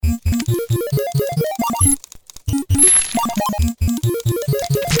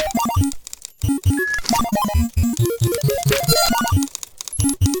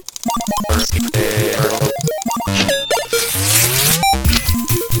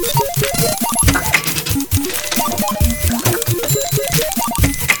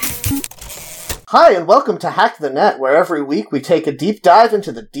Hi, and welcome to Hack the Net, where every week we take a deep dive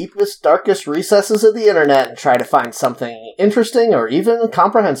into the deepest, darkest recesses of the internet and try to find something interesting or even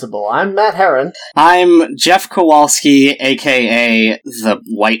comprehensible. I'm Matt Herron. I'm Jeff Kowalski, aka the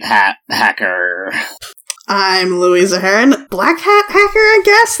White Hat Hacker. I'm Louisa Herron. Black Hat Hacker, I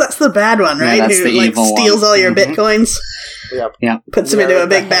guess? That's the bad one, right? Yeah, that's Who, the evil steals one. all your bitcoins, Yep. puts them into a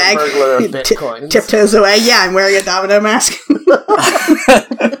big bag, Burglar of bitcoins. tiptoes away. Yeah, I'm wearing a domino mask.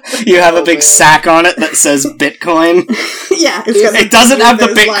 You have a big sack on it that says Bitcoin. Yeah, it's got It doesn't have the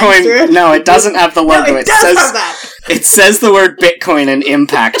those lines through Bitcoin. it. No, it doesn't have the logo. No, it does have that. It says the word Bitcoin in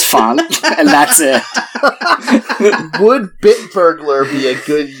impact font, and that's it. Would Bitburglar be a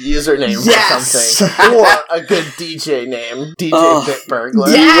good username Yes. for something? Or a good DJ name? DJ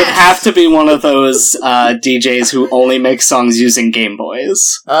Bitburglar? Yeah. You would have to be one of those DJs who only make songs using Game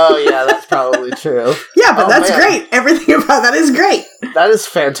Boys. Oh, yeah, that's probably true. Yeah, but Oh, that's man. great. Everything about that is great. That is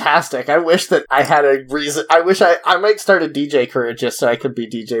fantastic. I wish that I had a reason. I wish I might start a DJ career just so I could be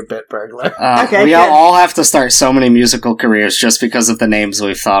DJ Bitburglar. Okay, We good. all have to start so many musical careers just because of the names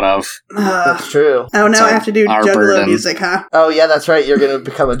we've thought of. That's true. Oh, now So, I have to do our juggalo burden. music, huh? Oh, yeah, that's right. You're going to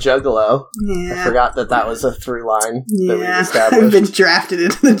become a juggalo. I Yeah. forgot that was a through line that we Yeah, I've established. been drafted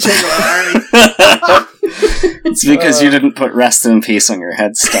into the juggalo army. It's because you didn't put rest in peace on your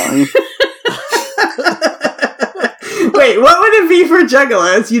headstone. Wait, what would it be for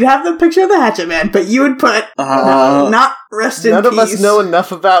juggalos? You'd have the picture of the Hatchet Man, but you would put not rest in None peace. of us know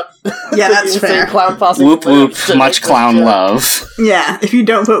enough about Yeah, the that's Insane fair. Clown Posse. Whoop whoop, lyrics to much make this clown joke. love. Yeah, if you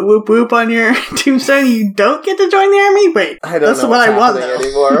don't put whoop whoop on your tombstone, you don't get to join the army? Wait, I don't that's know what what's I want, happening though.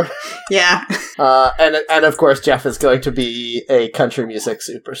 anymore. Yeah. And of course, Jeff is going to be a country music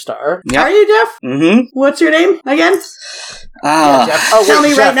superstar. Yep. Are you, Jeff? Mm-hmm. What's your name again? Yeah, Jeff. Oh, Tell wait,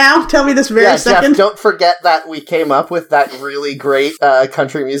 me Jeff. right now. Tell me this very Yeah, second. Jeff, don't forget that we came up with that really great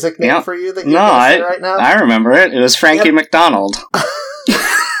country music name Yep. for you that you're No, going to say right now. I remember it. It was Frankie Yep. McDonald.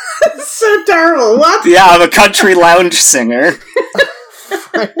 It's so terrible. What? Yeah, I'm a country lounge singer.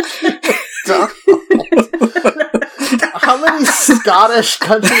 How many Scottish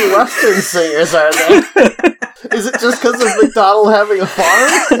country western singers are there? Is it just because of McDonald having a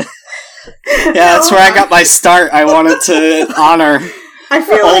farm? Yeah, that's where I got my start. I wanted to honor I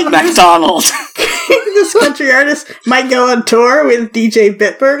feel old like MacDonald. this country artist might go on tour with DJ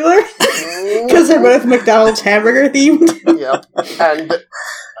Bitburglar because they're both McDonald's hamburger themed. Yep. And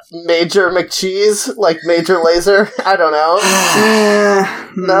Major McCheese, like Major Laser? I don't know.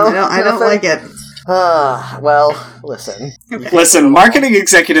 No? I don't Nothing? like it. Well, listen. Listen, marketing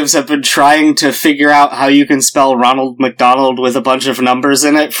executives have been trying to figure out how you can spell Ronald McDonald with a bunch of numbers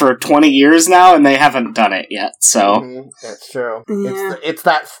in it for 20 years now, and they haven't done it yet, so... Mhm, that's true. Yeah.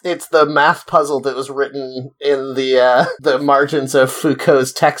 It's the math puzzle that was written in the margins of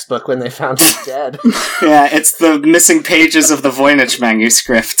Foucault's textbook when they found him dead. Yeah, it's the missing pages of the Voynich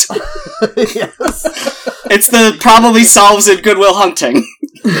manuscript. Yes. It's the probably solves in Good Will Hunting.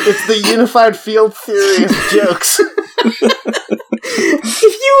 It's the unified field theory of jokes. If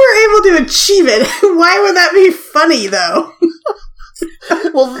you were able to achieve it, why would that be funny, though?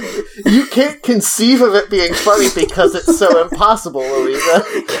 Well, you can't conceive of it being funny because it's so impossible, Louisa.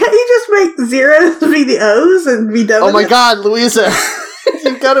 Can't you just make zeros be the O's and be done Oh with my it? god, Louisa!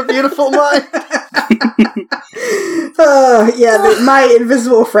 You've got a beautiful mind! My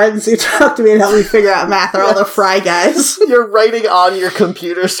invisible friends who talk to me and help me figure out math are all the Fry guys. You're writing on your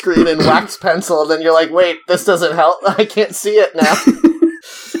computer screen in wax pencil, and then you're like, wait, this doesn't help. I can't see it now.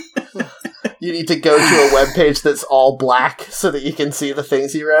 You need to go to a webpage that's all black so that you can see the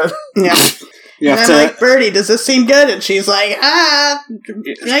things you wrote. Yeah. You And have I'm to... like, Birdie, does this seem good? And she's like, Egg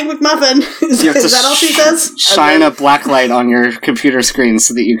McMuffin. Is, You have to is that all she says? shine a black light on your computer screen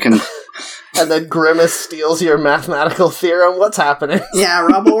so that you can... And then Grimace steals your mathematical theorem. What's happening? Yeah,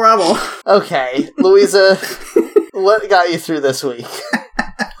 rubble. Okay, Louisa, what got you through this week?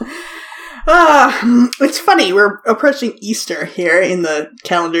 It's funny, we're approaching Easter here in the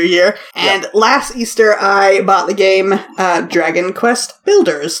calendar year, and last Easter I bought the game Dragon Quest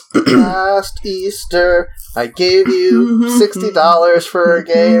Builders. Last Easter, I gave you $60 for a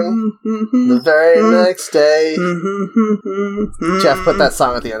game. The very next day... Jeff, put that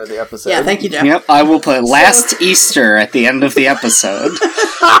song at the end of the episode. Yeah, thank you, Jeff. Yep, I will put Last Easter at the end of the episode.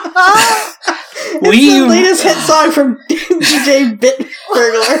 It's the latest hit song from DJ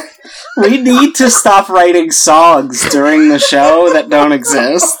Bitburglar. We need to stop writing songs during the show that don't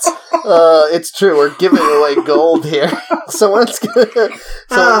exist. It's true. We're giving away gold here. Someone's gonna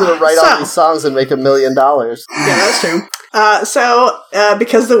write all these songs and make $1 million. Yeah, that's true.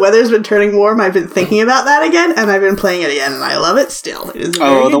 Because the weather's been turning warm, I've been thinking about that again, and I've been playing it again, and I love it still. It is a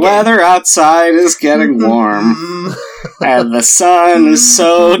very good game. Weather outside is getting warm. And the sun is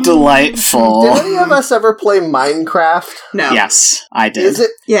so delightful. Did any of us ever play Minecraft? No. Yes, I did. Is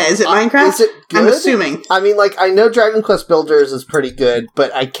it Minecraft? Is it good? I'm assuming. I mean, like, I know Dragon Quest Builders is pretty good,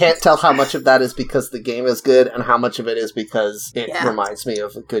 but I can't tell how much of that is because the game is good and how much of it is because it reminds me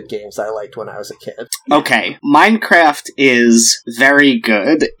of good games I liked when I was a kid. Okay, Minecraft is very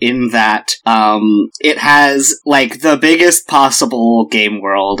good in that it has, like, the biggest possible game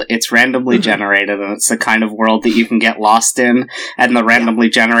world. It's randomly generated, and it's the kind of world that you can get lost in, and the randomly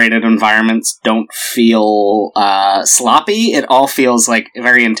generated environments don't feel sloppy. It all feels, like,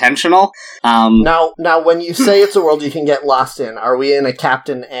 very intentional. Now, when you say it's a world you can get lost in, are we in a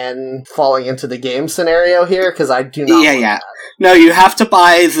Captain N falling into the game scenario here? Because I do not want that. No, you have to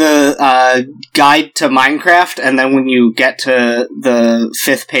buy the guide to Minecraft, and then when you get to the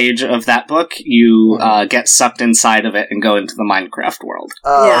 5th page of that book, you get sucked inside of it and go into the Minecraft world.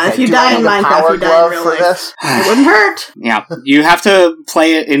 If you die in Minecraft, you die in real life. This? It wouldn't hurt. Yeah, you have to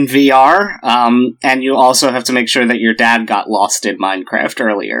play it in VR, and you also have to make sure that your dad got lost in Minecraft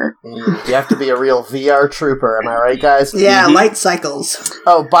earlier. You have to be a real VR trooper, am I right, guys? Yeah, light cycles.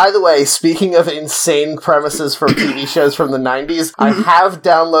 Oh, by the way, speaking of insane premises from TV shows from the 90s, I have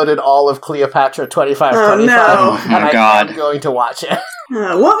downloaded all of Cleopatra 2525, and I am going to watch it.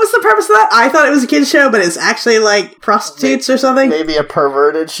 What was the purpose of that? I thought it was a kid's show, but it's actually like prostitutes or something? Maybe a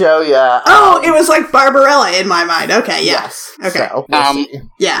perverted show, yeah. Oh, it was like Barbarella in my mind. Okay, yeah. Yes. Okay. So, we'll see.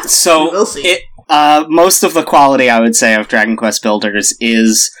 Yeah. So, we'll see. Most of the quality, I would say, of Dragon Quest Builders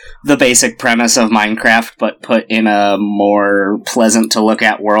is the basic premise of Minecraft, but put in a more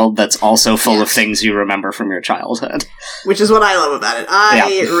pleasant-to-look-at world that's also full of things you remember from your childhood. Which is what I love about it.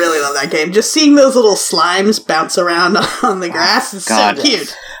 I really love that game. Just seeing those little slimes bounce around on the grass is so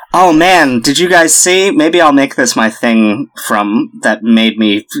cute. Oh man, did you guys see? Maybe I'll make this my thing from that made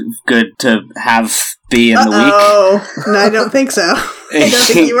me good to have be in the week. Oh, no, I don't think so. I don't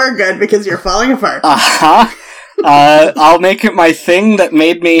think you are good because you're falling apart. I'll make it my thing that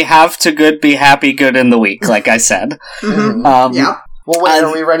made me have to good be happy good in the week, like I said. Yeah. Well, wait,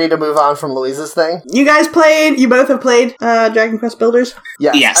 are we ready to move on from Louise's thing? You both have played Dragon Quest Builders?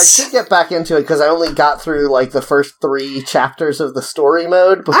 Yes. I should get back into it because I only got through, like, the first 3 chapters of the story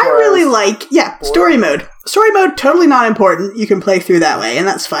mode before story mode. Story mode, totally not important. You can play through that way, and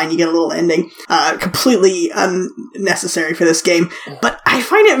that's fine. You get a little ending. Completely unnecessary for this game. But I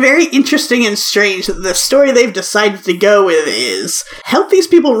find it very interesting and strange that the story they've decided to go with is help these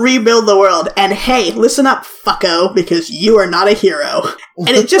people rebuild the world, and hey, listen up, fucko, because you are not a hero. And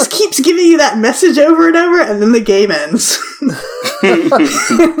it just keeps giving you that message over and over, and then the game ends.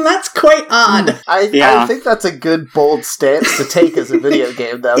 That's quite odd. I think that's a good, bold stance to take as a video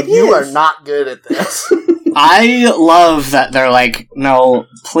game, though. You are not good at this. I love that they're like, no,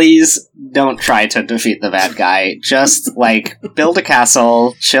 please don't try to defeat the bad guy. Just, like, build a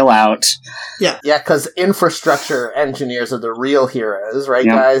castle, chill out. Yeah, because infrastructure engineers are the real heroes, right,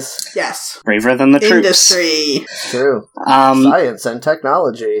 guys? Yes. Braver than the troops. Industry. True. Science and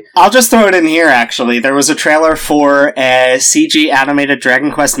technology. I'll just throw it in here, actually. There was a trailer for a CG animated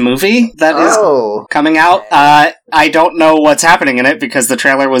Dragon Quest movie that is coming out. I don't know what's happening in it because the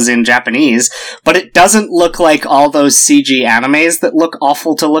trailer was in Japanese, but it doesn't look like all those CG animes that look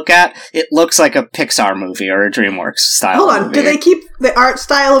awful to look at. It looks like a Pixar movie or a DreamWorks style movie. Hold on, do they keep the art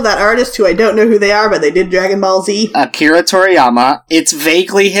style of that artist who I don't know who they are, but they did Dragon Ball Z? Akira Toriyama. It's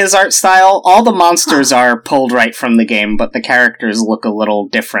vaguely his art style. All the monsters are pulled right from the game, but the characters look a little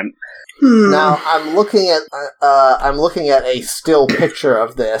different. Now I'm looking at a still picture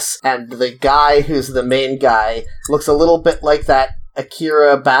of this, and the guy who's the main guy looks a little bit like that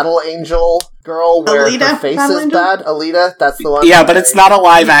Akira Battle Angel girl where her face is bad. Alita, that's the one. Yeah, but it's not a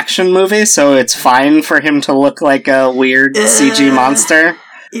live action movie, so it's fine for him to look like a weird CG monster.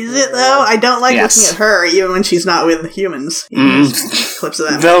 Is it, though? I don't like looking at her, even when she's not with humans. Clips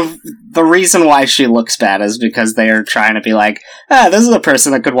of that. The reason why she looks bad is because they are trying to be like, this is a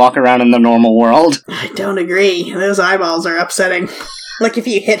person that could walk around in the normal world. I don't agree. Those eyeballs are upsetting. Like, if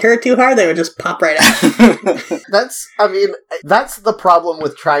you hit her too hard, they would just pop right out. That's the problem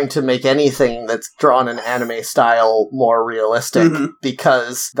with trying to make anything that's drawn in anime style more realistic,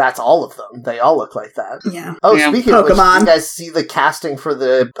 because that's all of them. They all look like that. Yeah. Oh, speaking of which, Pokemon. did you guys see the casting for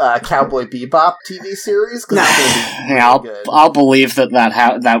the Cowboy Bebop TV series? No. I'll believe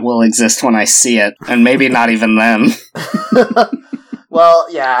that will exist when I see it, and maybe not even then. Well,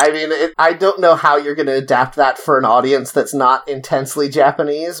 yeah, I mean, I don't know how you're going to adapt that for an audience that's not intensely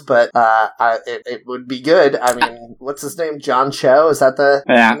Japanese, but it would be good. I mean, what's his name? John Cho? Is that the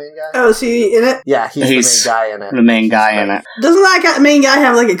main guy? Oh, is he in it? Yeah, he's the main guy in it. The main guy in it. Doesn't that main guy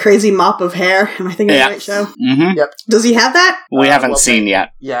have like a crazy mop of hair? Am I thinking of the right show? Mm-hmm. Yep. Does he have that? We haven't seen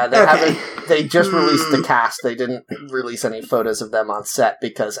yet. Yeah, they haven't. They just released the cast. They didn't release any photos of them on set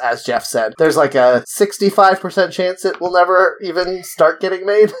because, as Jeff said, there's like a 65% chance it will never even start getting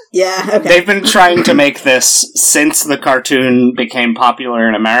made. Yeah, okay. They've been trying to make this since the cartoon became popular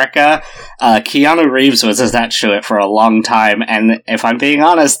in America. Keanu Reeves was attached to it for a long time, and if I'm being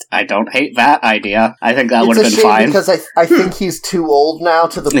honest, I don't hate that idea. I think that would have been fine. Because I think he's too old now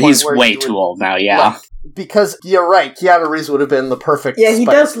to the point he's where way too old now, yeah. Like, because you're right, Keanu Reeves would have been the perfect Yeah, he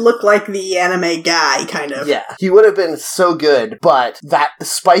Spike. does look like the anime guy, kind of. Yeah, he would have been so good, but that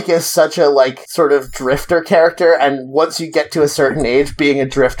Spike is such a, like, sort of drifter character, and once you get to a certain age, being a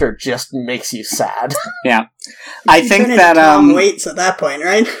drifter just makes you sad. Yeah. I think turn that, into Tom Waits at that point,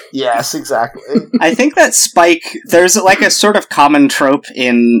 right? Yes, exactly. I think that Spike, there's like a sort of common trope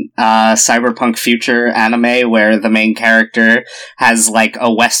in cyberpunk future anime where the main character has like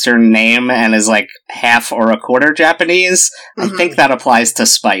a Western name and is like half or a quarter Japanese. Mm-hmm. I think that applies to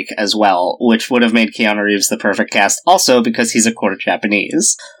Spike as well, which would have made Keanu Reeves the perfect cast also because he's a quarter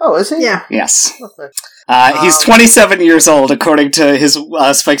Japanese. Oh, is he? Yeah. Yes. Okay. He's 27 years old, according to his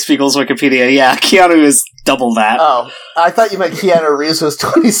Spike Spiegel's Wikipedia. Yeah, Keanu is double that. Oh, I thought you meant Keanu Reeves was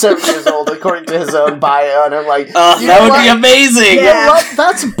 27 years old, according to his own bio, and I'm like, that would be amazing! You know what?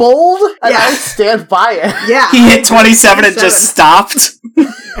 That's bold, and I stand by it. Yeah. He hit 27 and just stopped.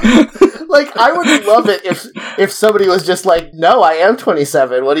 Like, I would love it if somebody was just like, no, I am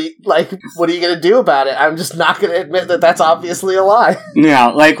 27. What are you going to do about it? I'm just not going to admit that that's obviously a lie. Yeah,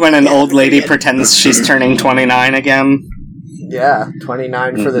 like when an old lady pretends she's turning 29 again. Yeah,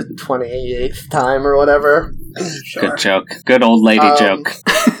 29 for the 28th time or whatever. Sure. Good joke. Good old lady joke.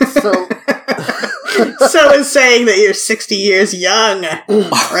 So... So is saying that you're 60 years young,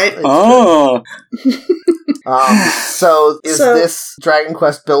 right? Oh. So this Dragon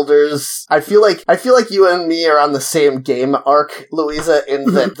Quest Builders? I feel like you and me are on the same game arc, Louisa,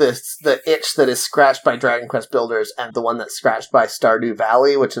 in that the itch that is scratched by Dragon Quest Builders and the one that's scratched by Stardew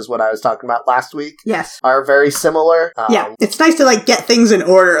Valley, which is what I was talking about last week, Yes. are very similar. Yeah, it's nice to like get things in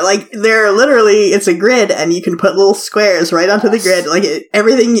order. Like they're literally, it's a grid, and you can put little squares right onto the grid. Like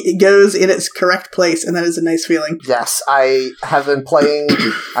everything goes in its correct place, and that is a nice feeling. Yes, I have been playing.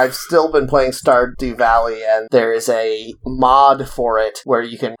 I've still been playing Stardew Valley, and there is a mod for it where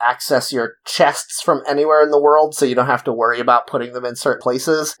you can access your chests from anywhere in the world, so you don't have to worry about putting them in certain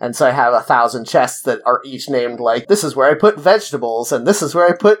places. And so I have 1,000 chests that are each named like, this is where I put vegetables, and this is where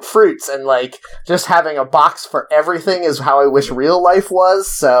I put fruits, and like just having a box for everything is how I wish real life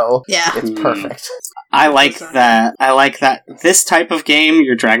was. So Yeah. it's perfect. I like that. I like that this type of game,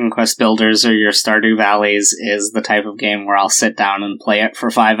 your Dragon Quest Builders or your Stardew Valleys, is the type of game where I'll sit down and play it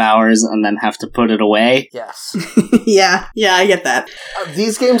for 5 hours and then have to put it away. Yes. Yeah, I get that.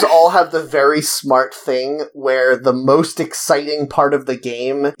 These games all have the very smart thing where the most exciting part of the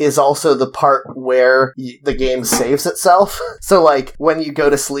game is also the part where the game saves itself. So, like, when you go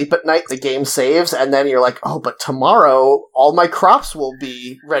to sleep at night, the game saves, and then you're like, oh, but tomorrow, all my crops will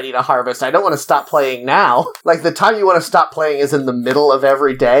be ready to harvest. I don't want to stop playing now. Like, the time you want to stop playing is in the middle of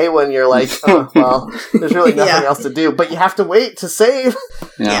every day when you're like, oh, well, there's really nothing else to do. But you have to wait to save.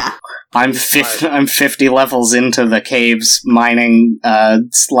 Yeah. I'm 50 levels into the caves mining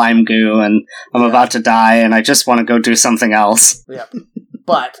slime goo, and I'm about to die, and I just want to go do something else. Yeah.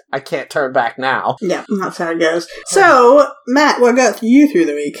 But I can't turn back now. Yeah, that's how it goes. So, Matt, what got you through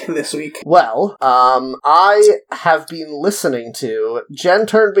the week this week? Well, I have been listening to... Jen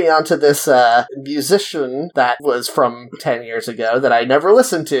turned me onto this musician that was from 10 years ago that I never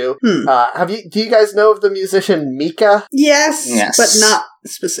listened to. Do you guys know of the musician Mika? Yes, Yes. but not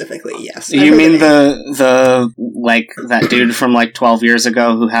specifically, yes. You mean the like that dude from like 12 years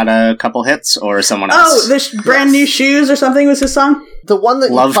ago who had a couple hits, or someone else? Oh, the brand new shoes or something was his song? The one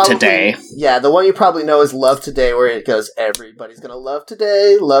that Love you probably, Today. Yeah, the one you probably know is Love Today, where it goes, everybody's gonna love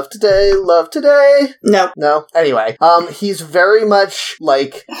today, love today, love today. No. No? Anyway, he's very much,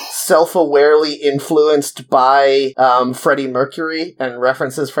 like, self-awarely influenced by, Freddie Mercury, and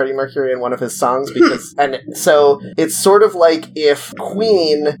references Freddie Mercury in one of his songs, because, and so, it's sort of like if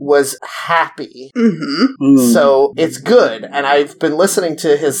Queen was happy. Mm-hmm. So it's good, and I've been listening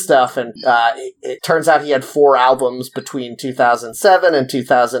to his stuff, and it turns out he had 4 albums between 2007 2007 and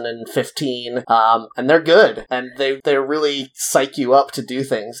 2015, and they're good, and they really psych you up to do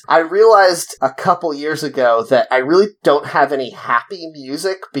things. I realized a couple years ago that I really don't have any happy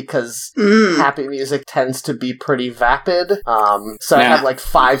music because happy music tends to be pretty vapid. So I have like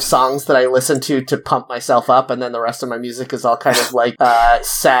 5 songs that I listen to pump myself up, and then the rest of my music is all kind of like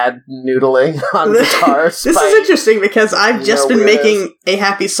sad noodling on guitar. This is interesting because I've just been making a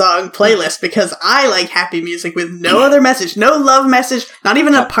happy song playlist because I like happy music with no other message, no love message, not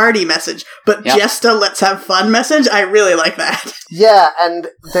even a party message, but just a let's have fun message. I really like that. Yeah, and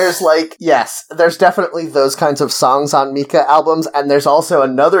there's there's definitely those kinds of songs on Mika albums, and there's also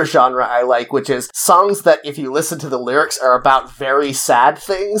another genre I like, which is songs that, if you listen to the lyrics, are about very sad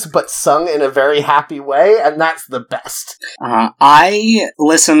things, but sung in a very happy way, and that's the best. I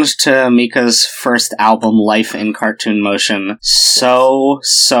listened to Mika's first album, Life in Cartoon Motion, so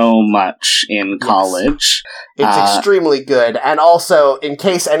much in college. It's extremely good, and also, in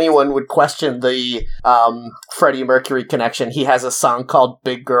case anyone would question the Freddie Mercury connection, he has a song called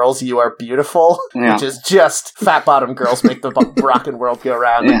Big Girls, You Are Beautiful, which is just fat bottom girls make the rockin' world go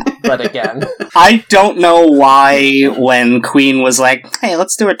round, but again. I don't know why when Queen was like, hey,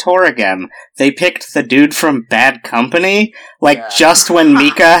 let's do a tour again, they picked the dude from Bad Company. Just when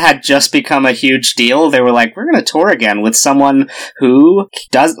Mika had just become a huge deal, they were like, we're gonna tour again with someone who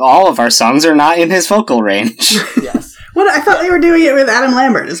does all of our songs are not in his vocal range. Yes. What? I thought they were doing it with Adam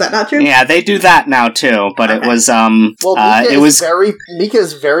Lambert. Is that not true? Yeah, they do that now too, but it was Mika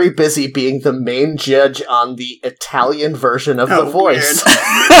is very busy being the main judge on the Italian version of The Voice.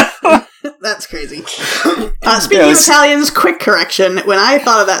 That's crazy. Speaking of Italians, quick correction. When I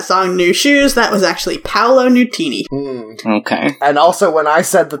thought of that song New Shoes, that was actually Paolo Nutini. Okay. And also when I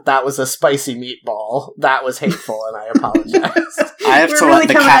said that was a spicy meatball, that was hateful, and I apologize. I have to let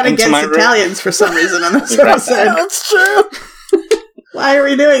the cat into my room. Italians for some reason on this episode. That's true. Why are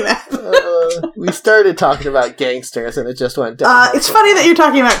we doing that? We started talking about gangsters, and it just went down. It's funny that you're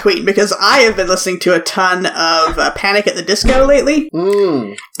talking about Queen, because I have been listening to a ton of Panic at the Disco lately.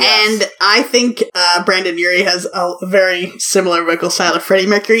 Yes. And I think Brandon Urie has a very similar vocal style to Freddie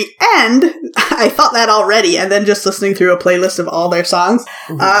Mercury, and I thought that already, and then just listening through a playlist of all their songs,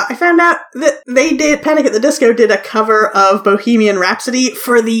 I found out that Panic at the Disco did a cover of Bohemian Rhapsody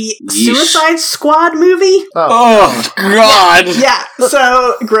for the Suicide Squad movie. Oh God! Yeah.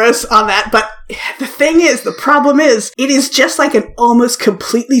 So gross on that, but the problem is, it is just like an almost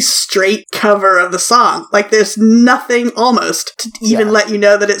completely straight cover of the song. Like, there's nothing almost to even let you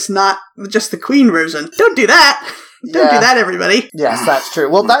know that it's not just the Queen version. Don't do that! Don't do that, everybody. Yes, that's true.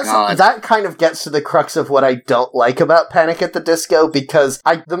 Well, that kind of gets to the crux of what I don't like about Panic at the Disco, because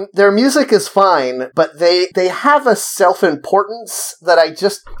their music is fine, but they have a self-importance that I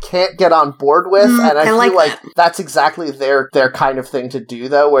just can't get on board with, and I feel like that's exactly their kind of thing to do,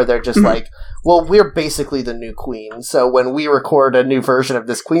 though, where they're just like, well, we're basically the new Queen, so when we record a new version of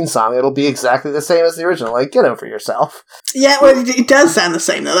this Queen song, it'll be exactly the same as the original. Like, get over yourself. Yeah, well, it does sound the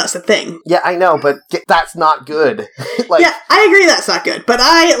same, though. That's the thing. Yeah, I know, but that's not good. Yeah, I agree that's not good, but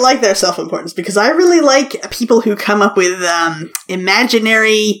I like their self-importance because I really like people who come up with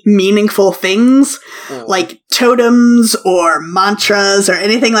imaginary, meaningful things, like totems or mantras or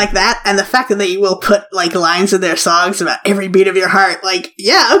anything like that, and the fact that they will put like lines in their songs about every beat of your heart, like,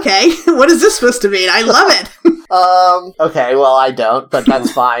 yeah, okay, what is this supposed to mean? I love it. Okay, well, I don't, but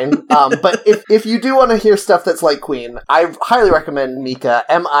that's fine. But if you do want to hear stuff that's like Queen, I highly recommend Mika,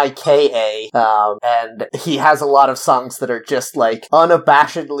 Mika, and he has a lot of songs that are just like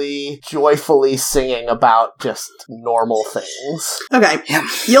unabashedly, joyfully singing about just normal things. Okay,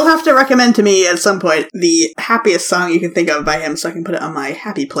 you'll have to recommend to me at some point the happiest song you can think of by him so I can put it on my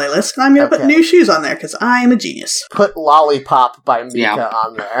happy playlist, and I'm going to put New Shoes on there because I'm a genius. Put Lollipop by Mika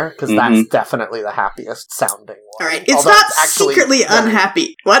on there, because that's definitely the happiest sounding one. Alright, it's not secretly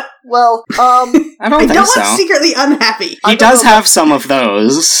unhappy. What? Well, I don't think so. want secretly unhappy. He does have some of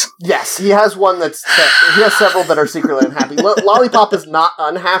those. Yes, he has one he has several that are secretly unhappy. Lollipop is not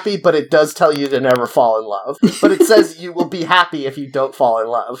unhappy, but it does tell you to never fall in love. But it says you will be happy if you don't fall in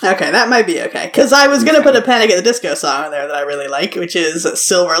love. Okay, that might be okay. Because I was going to put a Panic at the Disco song on there that I really like, which is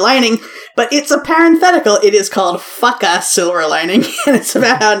Silver Lining, but it's a parenthetical. It is called Fucka Silver Lining, and it's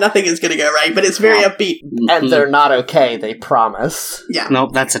about how nothing is going to go right, but it's very upbeat. And they're not okay, they promise. Yeah.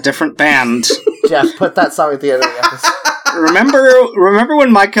 Nope, that's a different band. Jeff, put that song at the end of the episode. Remember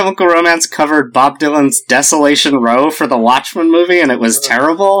when My Chemical Romance covered Bob Dylan's Desolation Row for the Watchmen movie and it was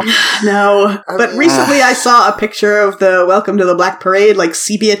terrible? No, but recently I saw a picture of the Welcome to the Black Parade, like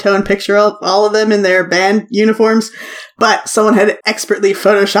sepia tone picture of all of them in their band uniforms, but someone had expertly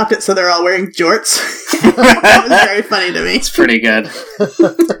photoshopped it so they're all wearing jorts. That was very funny to me. It's pretty good.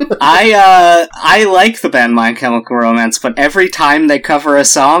 I like the band My Chemical Romance, but every time they cover a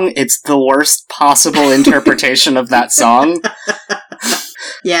song, it's the worst possible interpretation of that song.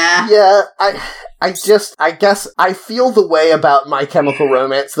 Yeah. Yeah, I guess I feel the way about My Chemical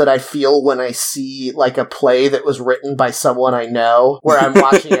Romance that I feel when I see, like, a play that was written by someone I know, where I'm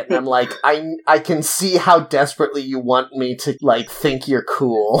watching it and I'm like, I can see how desperately you want me to, like, think you're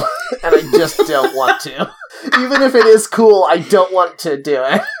cool, and I just don't want to. Even if it is cool, I don't want to do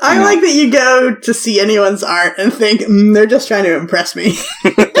it. I like that you go to see anyone's art and think, they're just trying to impress me.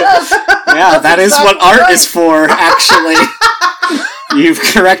 Yes! Yeah, that is what art is for, actually. You've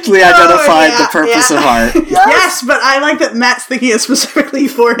correctly identified the purpose of art. Yes, but I like that Matt's thinking it specifically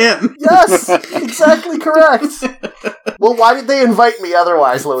for him. Yes, exactly correct. Well, why did they invite me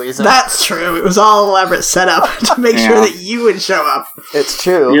otherwise, Louisa? That's true. It was all elaborate setup to make sure that you would show up. It's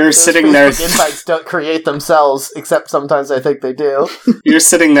true. You're sitting there. Invites don't create themselves, except sometimes I think they do. You're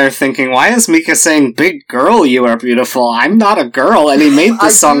sitting there thinking, why is Mika saying, "Big girl, you are beautiful"? I'm not a girl, and he made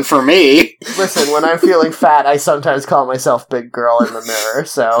this song for me. Listen, when I'm feeling fat, I sometimes call myself Big Girl in the mirror,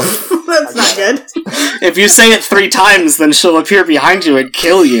 so... That's not good. If you say it 3 times, then she'll appear behind you and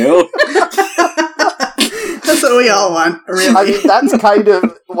kill you. That's what we all want, really. I mean, that's kind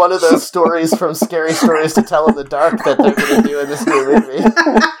of one of those stories from Scary Stories to Tell in the Dark that they're going to do in this new movie.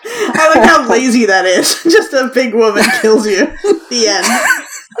 I like how lazy that is. Just a big woman kills you. The end.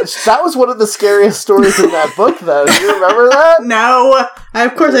 That was one of the scariest stories in that book, though. Do you remember that? No.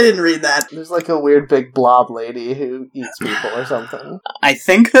 Of course I didn't read that. There's like a weird big blob lady who eats people or something. I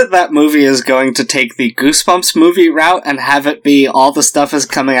think that movie is going to take the Goosebumps movie route and have it be all the stuff is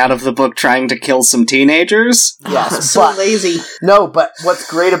coming out of the book trying to kill some teenagers. Yes, So lazy. No, but what's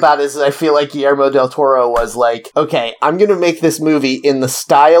great about it is I feel like Guillermo del Toro was like, okay, I'm going to make this movie in the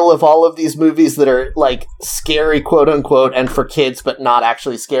style of all of these movies that are, like, scary, quote-unquote, and for kids, but not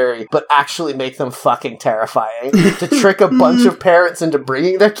actually scary, but actually make them fucking terrifying. To trick a bunch of parents into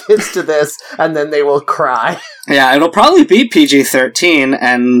bringing their kids to this, and then they will cry. Yeah, it'll probably be PG-13,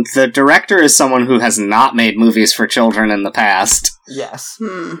 and the director is someone who has not made movies for children in the past. Yes.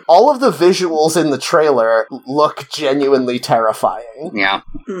 All of the visuals in the trailer look genuinely terrifying. Yeah.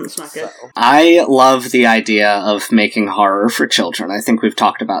 It's not good. So. I love the idea of making horror for children. I think we've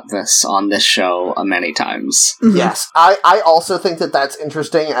talked about this on this show many times. Yes, I also think that that's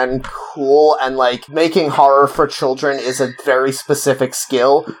interesting and cool, and, like, making horror for children is a very specific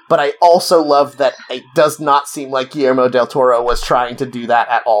skill, but I also love that it does not seem like Guillermo del Toro was trying to do that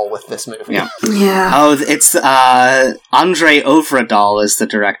at all with this movie. Yeah. Yeah. Oh, it's Andre Ovredal is the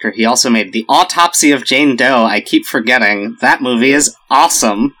director. He also made The Autopsy of Jane Doe. I keep forgetting. That movie is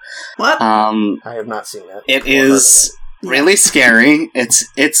awesome. What? I have not seen it. It is really scary.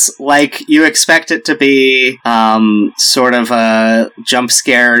 It's like you expect it to be sort of a jump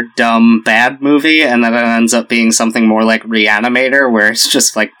scare, dumb, bad movie, and then it ends up being something more like Reanimator, where it's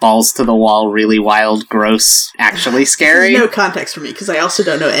just like balls to the wall, really wild, gross, actually scary. No context for me, because I also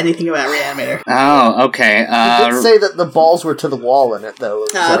don't know anything about Reanimator. Oh, okay. You did say that the balls were to the wall in it, though.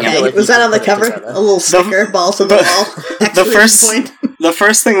 So I Okay, feel like was you that could on the put it cover? together. A little sticker, balls to the wall. Exclamation point. The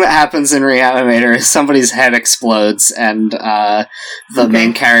first thing that happens in Reanimator is somebody's head explodes, and the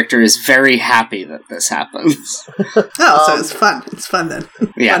main character is very happy that this happens. Oh, so it's fun. It's fun then.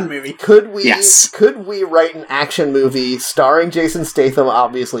 Yeah. Fun movie. Could we Yes. write an action movie starring Jason Statham,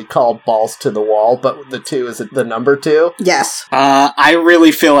 obviously called Balls to the Wall, but the 2 is the number 2? Yes. I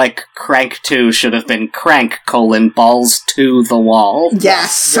really feel like Crank 2 should have been Crank, Balls to the Wall.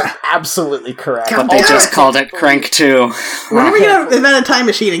 Yes. You're absolutely correct. God But they damn just it. called it Crank 2. When are we going to invent a time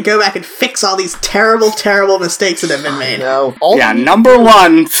machine and go back and fix all these terrible, terrible mistakes that have been made? No. Yeah, number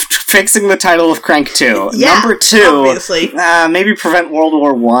 1, fixing the title of Crank 2. Yeah, Number 2, obviously. maybe prevent World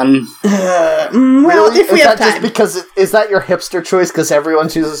War 1. Well, Really? if we Is have that just time. because is that your hipster choice? Because everyone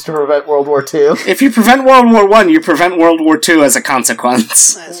chooses to prevent World War II. If you prevent World War 1, you prevent World War 2 as a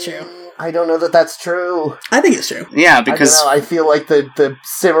consequence. That's true. I don't know that that's true. I think it's true. Yeah, because I don't know. I feel like the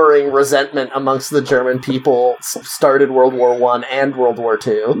simmering resentment amongst the German people started World War I and World War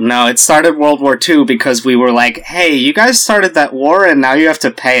II. no, it started World War II because we were like, hey, you guys started that war and now you have to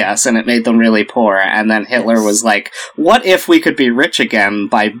pay us, and it made them really poor. And then Hitler was like, what if we could be rich again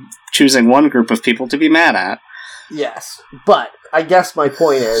by choosing one group of people to be mad at? Yes, but I guess my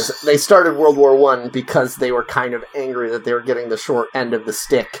point is, they started World War I because they were kind of angry that they were getting the short end of the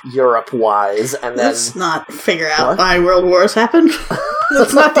stick Europe-wise, and then... Let's not figure out why world wars happen.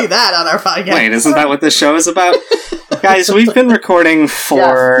 Let's not do that on our podcast. Wait, isn't that what this show is about? Guys, we've been recording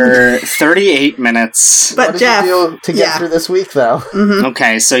for 38 minutes. But what did Jeff, you do to get through this week, though? Mm-hmm.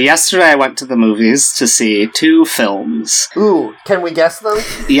 Okay, so yesterday I went to the movies to see 2 films. Ooh, can we guess them?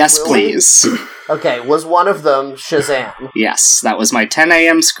 Yes, Will please. Okay, was one of them Shazam? Yes, that was my 10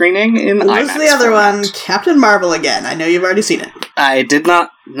 a.m. screening in What IMAX was the other format. one? Captain Marvel again. I know you've already seen it. I did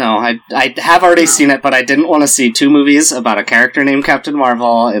not... No, I have already seen it, but I didn't want to see 2 movies about a character named Captain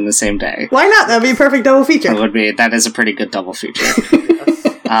Marvel in the same day. Why not? That'd be a perfect double feature. That is a pretty good double feature.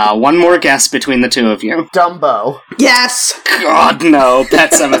 One more guess between the 2 of you. Dumbo. Yes! God, no.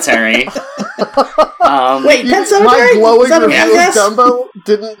 Pet Sematary. Wait, Pet Sematary? My glowing Is that a review real of guess? Dumbo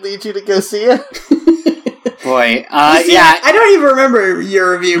didn't lead you to go see it? Boy, See, yeah. I don't even remember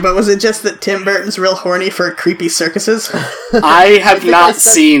your review, but was it just that Tim Burton's real horny for creepy circuses? I have think not I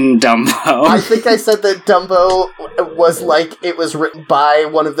said- seen Dumbo. I think I said that Dumbo was like, it was written by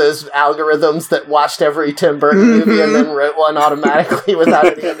one of those algorithms that watched every Tim Burton movie and then wrote one automatically without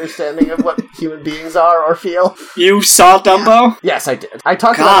any understanding of what human beings are or feel. You saw Dumbo? Yes, I did. I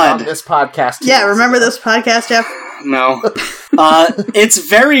talked about God. it on this podcast. Yeah, remember this podcast, Jeff? No. It's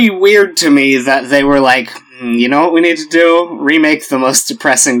very weird to me that they were like, you know what we need to do? Remake the most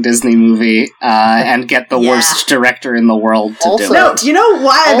depressing Disney movie, and get the Yeah. worst director in the world to Also- do No, it. you know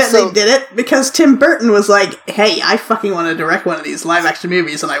why I bet Also- they did it? Because Tim Burton was like, hey, I fucking want to direct one of these live-action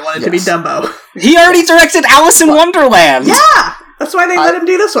movies, and I want it to be Yes. Dumbo. He already directed Alice in Wonderland! Yeah! That's why they let him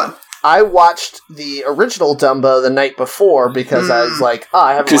do this one. I watched the original Dumbo the night before because I was like,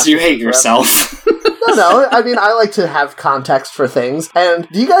 I haven't Because watched you this hate in forever. yourself. No, I mean, I like to have context for things. And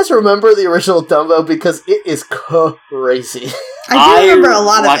do you guys remember the original Dumbo? Because it is crazy. I do remember a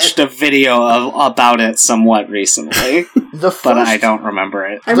lot of watched it. a video about it somewhat recently, The first, but I don't remember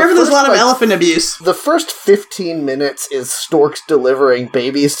it. I remember there's a lot of first, like, elephant abuse. The first 15 minutes is storks delivering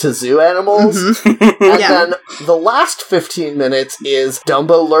babies to zoo animals. Mm-hmm. And Yeah. then the last 15 minutes is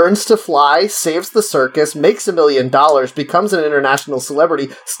Dumbo learns to fly, saves the circus, makes $1 million, becomes an international celebrity,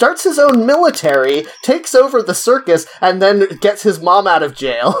 starts his own military, takes over the circus, and then gets his mom out of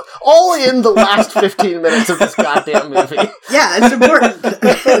jail. All in the last 15 minutes of this goddamn movie. Yeah, it's important.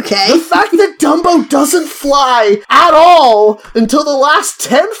 Okay. The fact that Dumbo doesn't fly at all until the last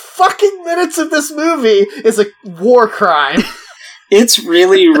 10 fucking minutes of this movie is a war crime. It's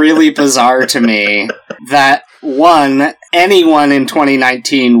really, really bizarre to me that, one, anyone in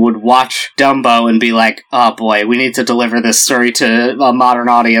 2019 would watch Dumbo and be like, oh boy, we need to deliver this story to a modern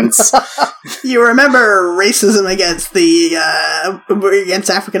audience. You remember racism against against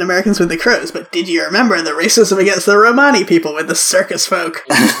African Americans with the crows, but did you remember the racism against the Romani people with the circus folk?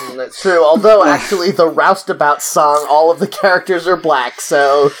 That's true, although actually the Roustabout song, all of the characters are black,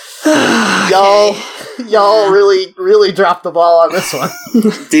 so y'all really, really dropped the ball on this one.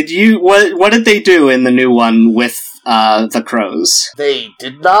 What did they do in the new one with the crows? They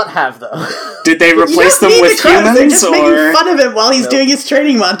did not have them. Did they You replace don't them need with the crows, They're humans, just or... making fun of him while he's Nope. doing his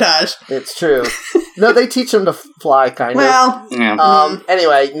training montage. It's true. No, they teach them to fly, kind of. Well, Yeah.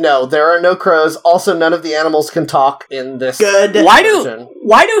 Anyway, no, there are no crows. Also, none of the animals can talk in this good. Why version.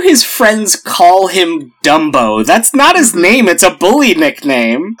 do his friends call him Dumbo? That's not his name, it's a bully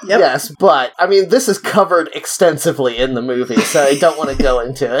nickname. Yep. Yes, but, I mean, this is covered extensively in the movie, so I don't want to go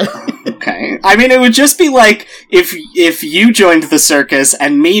into it. Okay. I mean, it would just be like if you joined the circus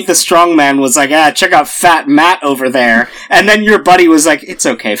and me, the strongman, was like, check out Fat Matt over there. And then your buddy was like, it's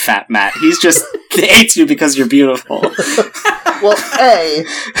okay, Fat Matt. He's just hates you because you're beautiful. Well, A,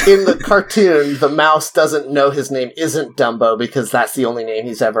 in the cartoon, the mouse doesn't know his name isn't Dumbo because that's the only name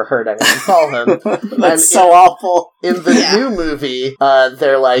he's ever heard anyone call him. That's so awful. In the Yeah. new movie,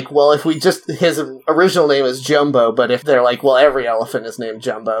 they're like, well, if we just... His original name is Jumbo, but if they're like, well, every elephant is named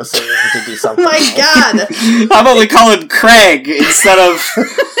Jumbo, so we need to do Oh something my else. god! How about we call him Craig instead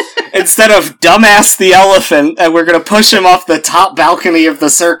of Dumbass the elephant, and we're gonna push him off the top balcony of the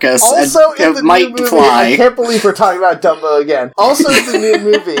circus Also, in and the might new movie, fly. I can't believe we're talking about Dumbo again. Also, in the new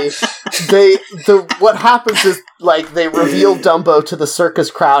movie, what happens is, like, they reveal Dumbo to the circus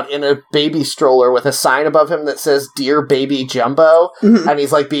crowd in a baby stroller with a sign above him that says, Dear Baby Jumbo, and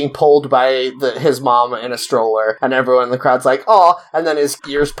he's, like, being pulled by his mom in a stroller, and everyone in the crowd's like, aw, and then his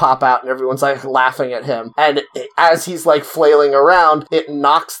ears pop out, and everyone's, like, laughing at him. And as he's, like, flailing around, it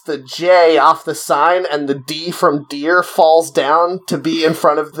knocks the J off the sign, and the D from deer falls down to be in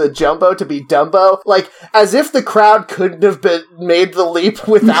front of the Jumbo, to be Dumbo. Like, as if the crowd couldn't have made the leap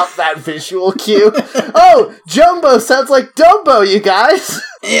without that visual cue. Oh, Jumbo! Dumbo sounds like Dumbo, you guys.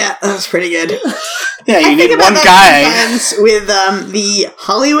 Yeah, that was pretty good. Yeah, you I need think about one that guy. sometimes with the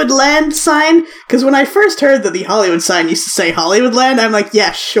Hollywoodland sign, because when I first heard that the Hollywood sign used to say Hollywoodland, I'm like,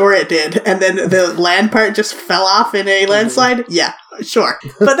 yeah, sure it did. And then the land part just fell off in a landslide. Yeah, sure.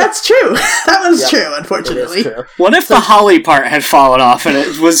 But that's true. That was true, unfortunately. True. What if the Holly part had fallen off and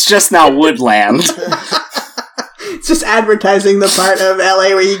it was just now woodland? It's just advertising the part of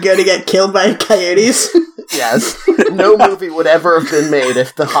LA where you go to get killed by coyotes. Yes. No movie would ever have been made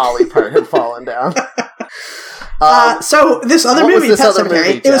if the Holly part had fallen down. So this other what was movie, this Pet other Sematary.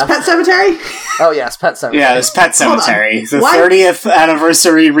 movie, It was Jeff? Pet Sematary? Oh, yes, Pet Sematary. Yeah, it's Pet Sematary. The Why- 30th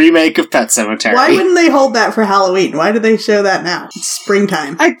anniversary remake of Pet Sematary. Why wouldn't they hold that for Halloween? Why did they show that now? It's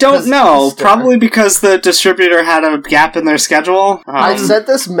springtime. I don't know. Easter. Probably because the distributor had a gap in their schedule. I've said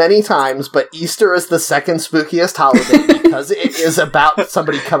this many times, but Easter is the second spookiest holiday because it is about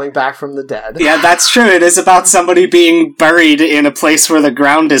somebody coming back from the dead. Yeah, that's true. It is about somebody being buried in a place where the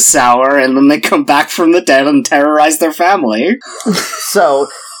ground is sour, and then they come back from the dead and terrorize their family. So,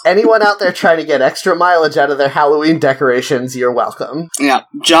 anyone out there trying to get extra mileage out of their Halloween decorations, you're welcome. Yeah,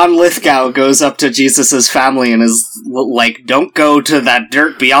 John Lithgow goes up to Jesus' family and is like, "Don't go to that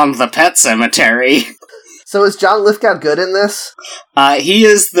dirt beyond the pet cemetery." So is John Lithgow good in this? He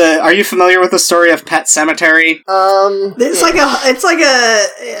is the... Are you familiar with the story of Pet Cemetery? It's like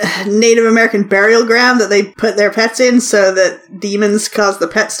a Native American burial ground that they put their pets in so that demons cause the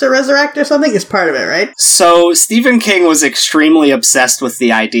pets to resurrect or something is part of it, right? So, Stephen King was extremely obsessed with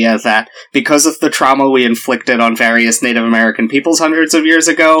the idea that because of the trauma we inflicted on various Native American peoples hundreds of years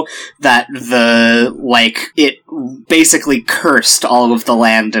ago, that it basically cursed all of the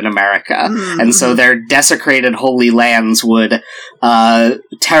land in America. Mm-hmm. And so their desecrated holy lands would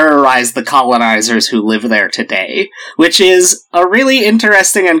terrorize the colonizers who live there today, which is a really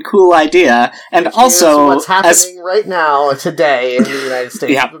interesting and cool idea. And also, what's happening right now, today, in the United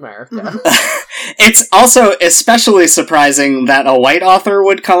States of America. It's also especially surprising that a white author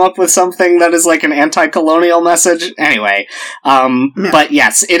would come up with something that is like an anti-colonial message. Anyway, but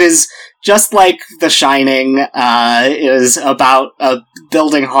yes, it is just like The Shining is about a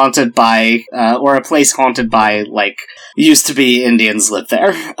building haunted by, or a place haunted by, like, used to be Indians live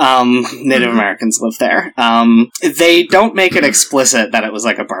there. Native Americans live there. They don't make it explicit that it was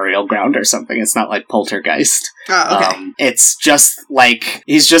like a burial ground or something. It's not like Poltergeist. Oh, okay. It's just like,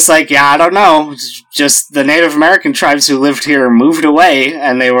 he's just like, yeah, I don't know. Just the Native American tribes who lived here moved away,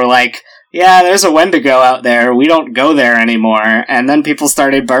 and they were like, yeah, there's a Wendigo out there. We don't go there anymore. And then people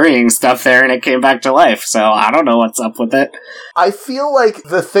started burying stuff there and it came back to life. So I don't know what's up with it. I feel like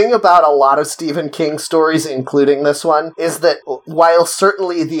the thing about a lot of Stephen King stories, including this one, is that while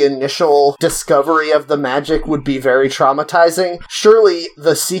certainly the initial discovery of the magic would be very traumatizing, surely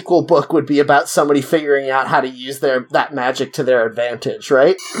the sequel book would be about somebody figuring out how to use that magic to their advantage,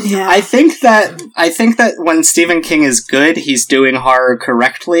 right? Yeah. I think that when Stephen King is good, he's doing horror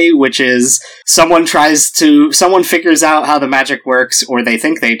correctly, which is someone figures out how the magic works, or they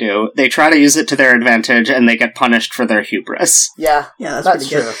think they do. They try to use it to their advantage, and they get punished for their hubris. Yeah, that's that's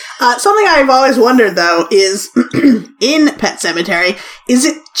pretty true. good. Something I've always wondered, though, is in Pet Sematary, is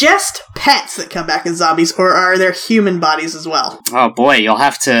it just pets that come back as zombies, or are there human bodies as well? Oh boy, you'll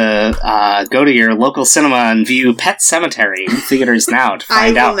have to go to your local cinema and view Pet Cemetery in theaters now to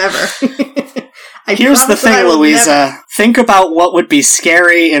find out. I will never. Here's the thing, Louisa. Think about what would be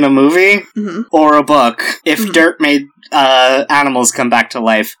scary in a movie or a book if dirt made animals come back to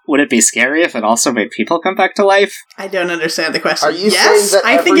life. Would it be scary if it also made people come back to life? I don't understand the question. Are you yes, saying that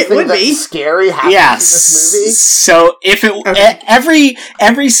I think it would be scary happens in this movie? So if it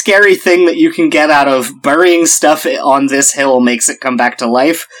every scary thing that you can get out of burying stuff on this hill makes it come back to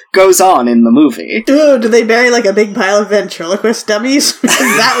life goes on in the movie. Ooh, do they bury like a big pile of ventriloquist dummies?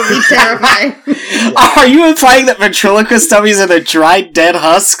 That would be terrifying. Are you implying that ventriloquist dummies are the dried dead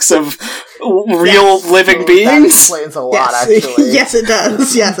husks of real living beings? That explains a lot, actually. Yes, it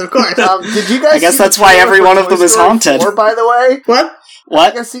does. Yes, of course. Did you guys? I guess see that's the why trailer every for one of Toy them is Story haunted. 4, by the way? What?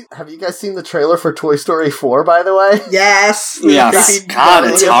 What? Have you guys seen the trailer for Toy Story 4, by the way? Yes. Yes. God,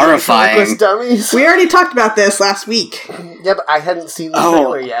 it's horrifying. Dummies. We already talked about this last week. Yeah, but I hadn't seen the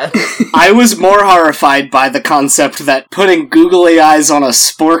trailer yet. I was more horrified by the concept that putting googly eyes on a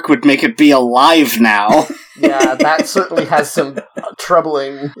spork would make it be alive now. Yeah, that certainly has some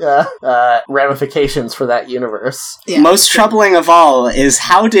troubling ramifications for that universe. Yeah. Most troubling of all is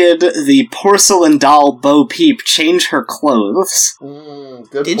how did the porcelain doll Bo Peep change her clothes?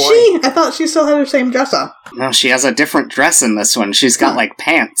 Good Did point. she? I thought she still had her same dress on. No, she has a different dress in this one. She's got, like,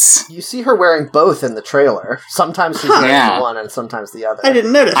 pants. You see her wearing both in the trailer. Sometimes she's wearing Yeah. one and sometimes the other. I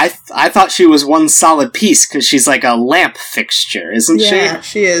didn't notice. I thought she was one solid piece, because she's like a lamp fixture, isn't yeah,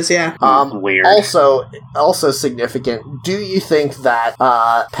 she is, yeah. Weird. Also significant, do you think that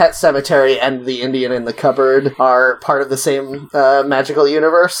Pet Cemetery and the Indian in the Cupboard are part of the same magical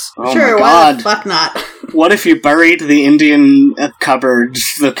universe? Oh Sure, my why god. the fuck not? What if you buried the Indian cupboard,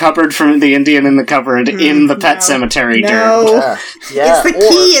 the cupboard from the Indian in the cupboard, in the Pet no. Cemetery No. dirt? Yeah. It's the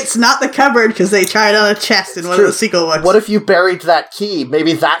key, it's not the cupboard, because they tried on a chest in one true. of the sequel ones. What if you buried that key?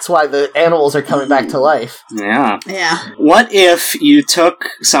 Maybe that's why the animals are coming back to life. Yeah. Yeah. What if you took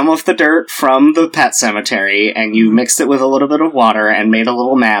some of the dirt from the Pet Cemetery and you mixed it with a little bit of water and made a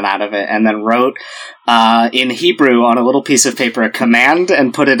little man out of it and then wrote in Hebrew on a little piece of paper a command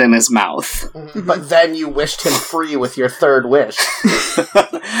and put it in his mouth? But then you wished him free with your third wish.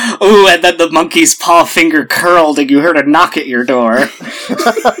 Ooh, and then the monkey's paw finger curled and you heard a knock at your door.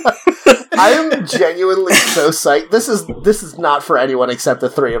 I am genuinely so psyched. This is not for anyone except the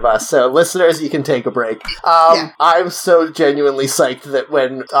three of us. So, listeners, you can take a break. Yeah. I'm so genuinely psyched that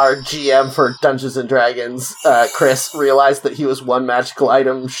when our GM for Dungeons and Dragons, Chris, realized that he was one magical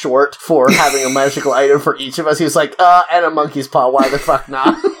item short for having a magical item for each of us, he was like, and a monkey's paw. Why the fuck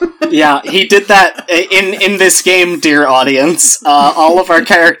not? Yeah, he did that in this game, dear audience. All of our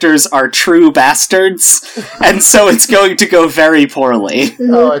characters are true bastards, and so it's going to go very poorly.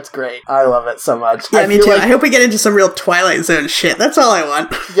 Oh, it's great. I love it so much. Yeah, I me feel too. like- I hope we get into some real Twilight Zone shit. That's all I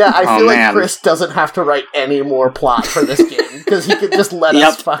want. Yeah, I Oh, feel like man. Chris doesn't have to write any more plot for this game, because he could just let us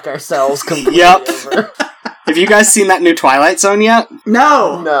Yep. fuck ourselves completely Yep. over. Have you guys seen that new Twilight Zone yet?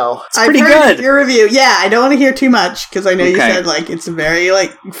 No. No. I've pretty heard good. your review. Yeah, I don't want to hear too much, because I know you Okay. said, like, it's very,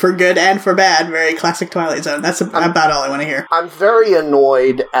 like, for good and for bad, very classic Twilight Zone. That's about all I want to hear. I'm very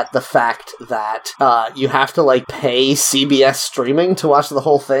annoyed at the fact that you have to, like, pay CBS streaming to watch the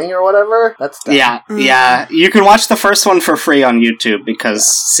whole thing or whatever. That's dumb. Yeah. You can watch the first one for free on YouTube because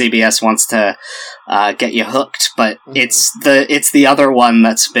CBS wants to get you hooked, but it's the other one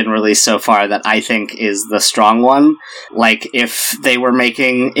that's been released so far that I think is the strong one. Like, if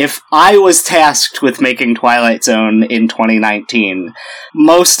I was tasked with making Twilight Zone in 2019,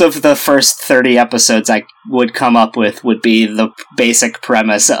 most of the first 30 episodes I would come up with would be the basic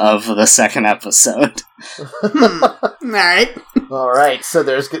premise of the second episode. Alright. Alright, so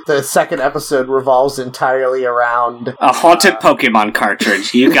the second episode revolves entirely around... A haunted Pokemon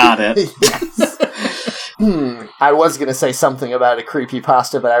cartridge, you got it. Yes. I was gonna say something about a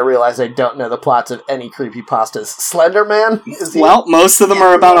creepypasta, but I realize I don't know the plots of any creepypastas. Slenderman? Is he? Well, most of them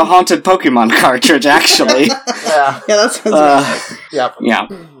are about a haunted Pokemon cartridge, actually. Yeah. Yeah, that sounds right. Yep. Yeah.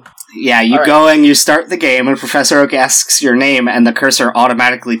 Yeah, you All right. go and you start the game, and Professor Oak asks your name, and the cursor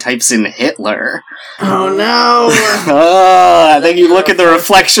automatically types in Hitler. Oh no. Then you look at the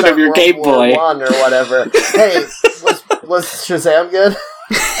reflection of your World Game War Boy. I or whatever. Hey, was Shazam good?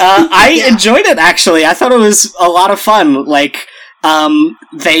 I Yeah. enjoyed it, actually. I thought it was a lot of fun. Like,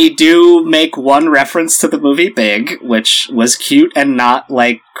 they do make one reference to the movie Big, which was cute and not,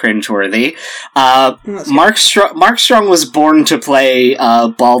 like, cringeworthy. Mark Strong was born to play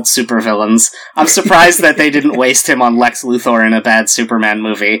bald supervillains. I'm surprised that they didn't waste him on Lex Luthor in a bad Superman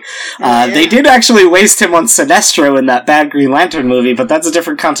movie. Yeah. They did actually waste him on Sinestro in that bad Green Lantern movie, but that's a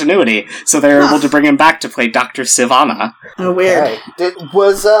different continuity, so they were able to bring him back to play Dr. Sivana. Oh, weird. Hey,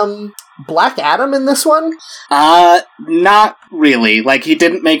 was Black Adam in this one? Not really. Like, he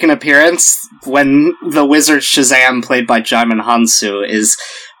didn't make an appearance when the wizard Shazam, played by Jaimin Hansu, is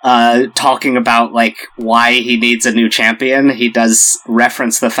talking about, like, why he needs a new champion. He does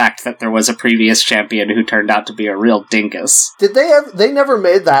reference the fact that there was a previous champion who turned out to be a real dingus. Did they never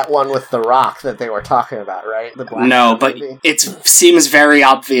made that one with The Rock that they were talking about, right? The Black No, Adam but movie? it seems very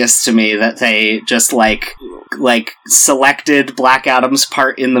obvious to me that they just, like selected Black Adam's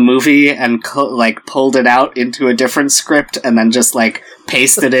part in the movie and, pulled it out into a different script and then just,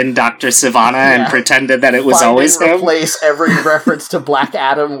 pasted in Dr. Sivana and pretended that it was Find always and him. replace every reference to Black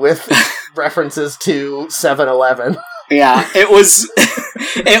Adam with references to 7-Eleven. Yeah, it was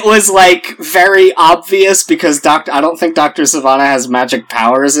very obvious because I don't think Dr. Sivana has magic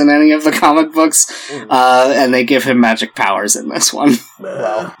powers in any of the comic books, and they give him magic powers in this one.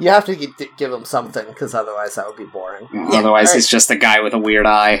 Well, you have to give him something, because otherwise that would be boring. Otherwise, Alright. he's just a guy with a weird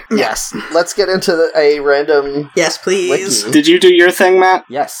eye. Yes, let's get into a random... Yes, please. Wiki. Did you do your thing, Matt?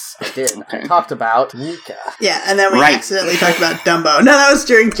 Yes, I did. Okay. I talked about Nika. Yeah, and then we Right. accidentally talked about Dumbo. No, that was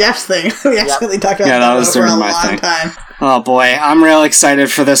during Jeff's thing. We accidentally talked about Yeah, that Dumbo was for during a my long thing. time. Oh boy, I'm real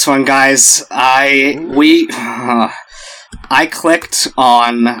excited for this one, guys. I clicked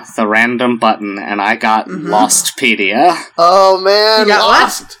on the random button and I got Lostpedia. Oh man, You got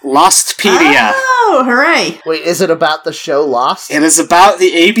Lost. Lostpedia. Oh, hooray! Wait, is it about the show Lost? It is about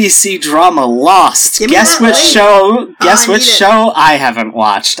the ABC drama Lost. Give me Guess that which link. show? Guess I which need it. show I haven't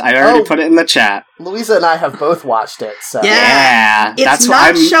watched. I already Oh. put it in the chat. Louisa and I have both watched it, so... Yeah, It's that's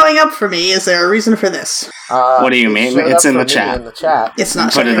not what I'm. showing up for me. Is there a reason for this? What do you it mean? showed It's up in the for me chat. in the chat. It's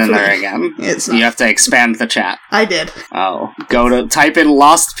not Put showing it up in for there me. again. It's not. You have to expand the chat. I did. Oh, type in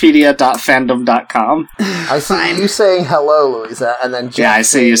lostpedia.fandom.com. I see Fine. you saying hello, Louisa, and then Jeff Yeah, I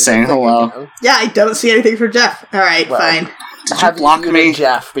see you saying the thing hello. again. Yeah, I don't see anything for Jeff. All right, Well, fine. Did you Have block you me? muted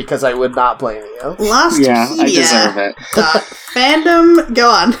Jeff, because I would not blame you. Lostpedia. Yeah, I deserve it. Fandom. Go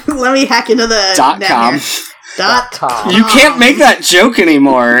on. Let me hack into the net .com. here. Dot .com. You can't make that joke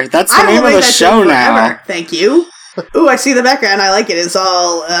anymore. That's the I will name of make the that show joke now. forever. Thank you. Ooh, I see the background. I like it. It's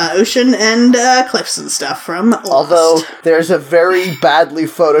all ocean and cliffs and stuff from Lost. Although there's a very badly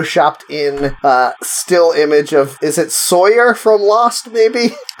photoshopped in still image of, is it Sawyer from Lost,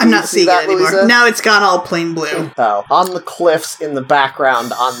 maybe? I'm Do you not see seeing that, it anymore. Louisa? No, it's gone all plain blue. Oh, on the cliffs in the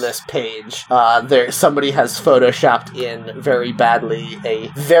background on this page, somebody has photoshopped in very badly a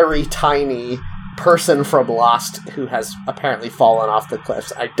very tiny person from Lost who has apparently fallen off the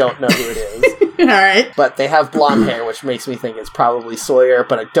cliffs. I don't know who it is. All right. But they have blonde hair, which makes me think it's probably Sawyer,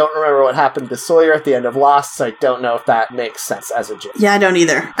 but I don't remember what happened to Sawyer at the end of Lost, so I don't know if that makes sense as a joke. Yeah, I don't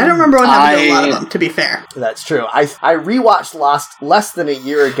either. I don't remember what happened to a lot of them, to be fair. That's true. I rewatched Lost less than a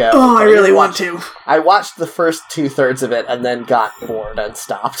year ago. Oh, I but really didn't want watch- to. I watched the first 2/3 of it and then got bored and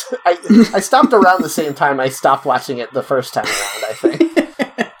stopped. I stopped around the same time I stopped watching it the first time around, I think.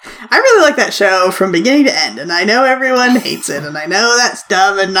 I really like that show from beginning to end, and I know everyone hates it, and I know that's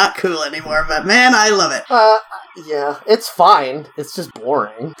dumb and not cool anymore, but man, I love it. Yeah, it's fine. It's just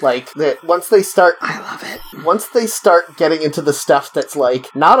boring. Like, once they start I love it. getting into the stuff that's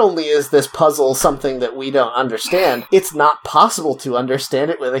like, not only is this puzzle something that we don't understand, it's not possible to understand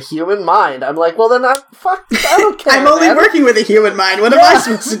it with a human mind. I'm like, well then I don't care. I'm only man. working with a human mind. What am I Yeah.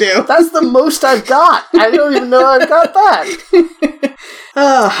 supposed to do? That's the most I've got. I don't even know I've got that.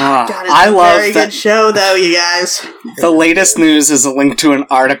 Oh, God, it's I a love very that- good show, though, you guys. The latest news is a link to an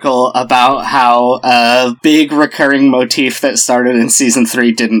article about how a big recurring motif that started in season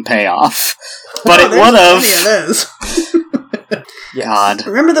 3 didn't pay off. But Oh, it there's would plenty of have. those. Yes. God.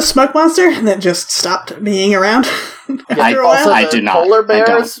 Remember the smoke monster that just stopped being around after a Also, while? I the do not. Polar I don't.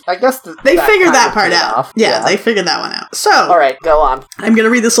 bears. I guess They figured kind that of part paid out. off. Yeah, they figured that one out. So, All right, go on. I'm going to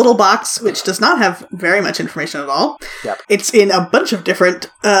read this little box, which does not have very much information at all. Yep. It's in a bunch of different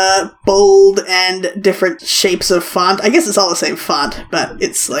bold and different shapes of font. I guess it's all the same font, but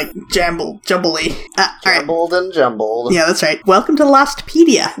it's like jumbly. All right. Jumbled and jumbled. Yeah, that's right. Welcome to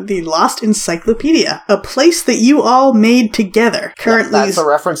Lostpedia, the Lost Encyclopedia, a place that you all made together. Currently, That's a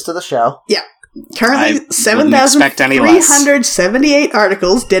reference to the show. Currently, I wouldn't expect any less. 7,378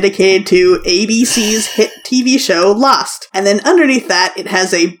 articles dedicated to ABC's hit TV show Lost. And then underneath that, it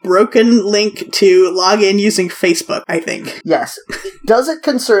has a broken link to log in using Facebook, I think. Yes. Does it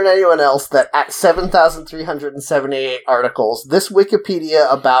concern anyone else that at 7,378 articles, this Wikipedia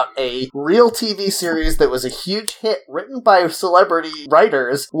about a real TV series that was a huge hit written by celebrity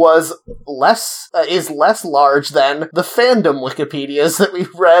writers is less large than the fandom Wikipedias that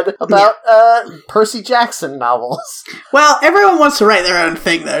we've read about Percy Jackson novels? Well, everyone wants to write their own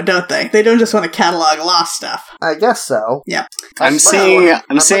thing, though, don't they? They don't just want to catalog Lost stuff. I guess so. Yeah. I'm seeing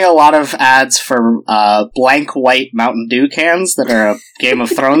a lot of ads for blank white Mountain Dew cans that are a Game of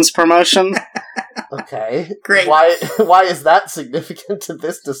Thrones promotion. Okay. Great. Why is that significant to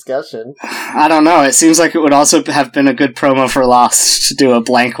this discussion? I don't know. It seems like it would also have been a good promo for Lost to do a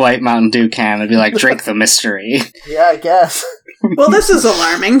blank white Mountain Dew can. It'd be like, drink the mystery. Yeah, I guess. Well, this is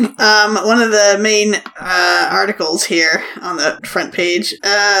alarming. One of the main articles here on the front page.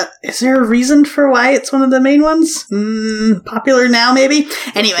 Is there a reason for why it's one of the main ones? Popular now, maybe?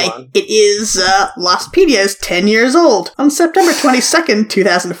 Anyway, Go on. it is Lostpedia is 10 years old. On September 22nd,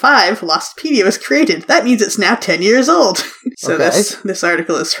 2005, Lostpedia was created. That means it's now 10 years old. So Okay. this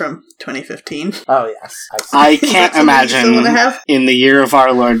article is from 2015. Oh, yes. I see. I Is can't that something you still wanna imagine have? in the year of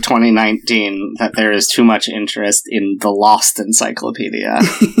our Lord 2019 that there is too much interest in the Lost Encyclopedia.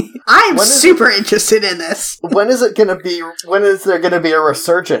 I'm When is super interested in this. When is there going to be a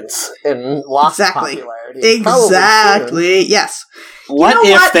resurgence in Lost Exactly. popularity? Probably soon. Exactly. Yes. What You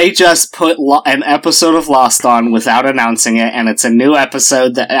know if what? they just put an episode of Lost on without announcing it, and it's a new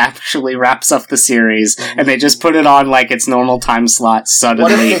episode that actually wraps up the series, and they just put it on like its normal time slot What if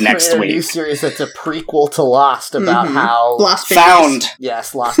suddenly they next create a new week? series that's a prequel to Lost about Mhm. how Lost babies. Found.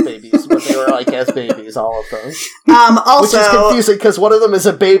 yes, Lost babies, but they were like as babies, all of them. Also, Which is confusing because one of them is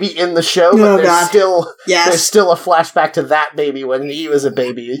a baby in the show, but Oh, there's God. still yes. a flashback to that baby when he was a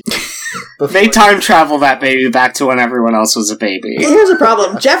baby. They time travel that baby back to when everyone else was a baby. Here's a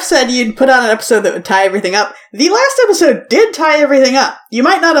problem. Jeff said you'd put on an episode that would tie everything up. The last episode did tie everything up. You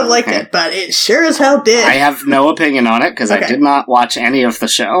might not have liked Okay. it, but it sure as hell did. I have no opinion on it because Okay. I did not watch any of the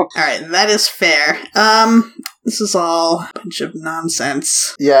show. Alright, that is fair. This is all a bunch of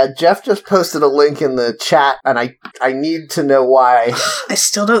nonsense. Yeah, Jeff just posted a link in the chat, and I need to know why. I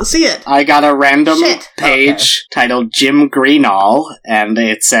still don't see it. I got a random Shit. page titled Jim Greenall, and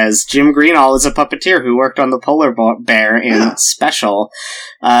it says Jim Greenall is a puppeteer who worked on the polar bear in Oh. Special.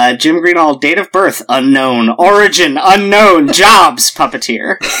 Jim Greenall, date of birth unknown, origin unknown, jobs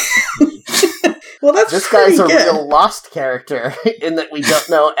puppeteer. Well, that's This pretty guy's a good. real Lost character in that we don't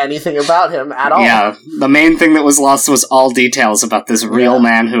know anything about him at all. Yeah, the main thing that was lost was all details about this real Yeah.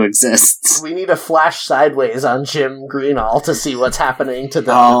 man who exists. We need a flash sideways on Jim Greenall to see what's happening to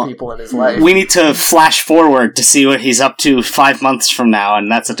the Oh. other people in his life. We need to flash forward to see what he's up to 5 months from now,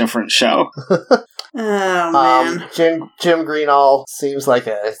 and that's a different show. Oh, man. Jim Greenall seems like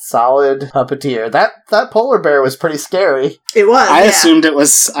a solid puppeteer. That polar bear was pretty scary. It was, I yeah.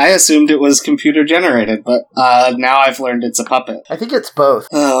 assumed it was computer generated, but now I've learned it's a puppet. I think it's both.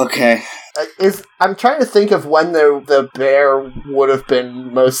 Oh, okay. I'm trying to think of when the bear would have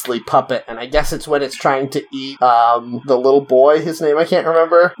been mostly puppet, and I guess it's when it's trying to eat the little boy. His name I can't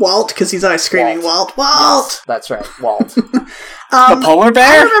remember. Walt, because he's always screaming, Walt! Yes, Walt! that's right, Walt. The polar I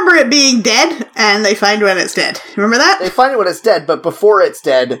bear? remember it being dead, and they find when it's dead. Remember that? They find it when it's dead, but before it's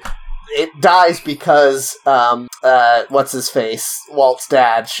dead, it dies because what's his face? Walt's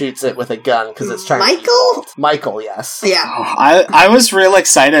dad shoots it with a gun because it's trying to eat Michael? Walt. Michael, yes. Yeah. Oh, I was real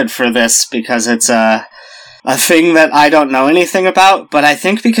excited for this because it's a thing that I don't know anything about, but I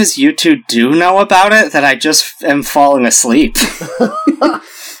think because you two do know about it that I just am falling asleep.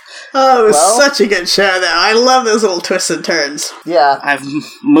 Oh, it was Well- such a good show, though. I love those little twists and turns. Yeah. I've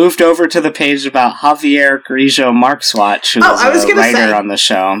moved over to the page about Javier Grillo Marxwatch, who I was was a gonna writer say- on the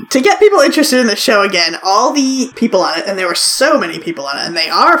show. To get people interested in the show again, all the people on it, and there were so many people on it, and they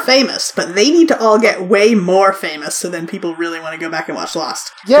are famous, but they need to all get way more famous so then people really want to go back and watch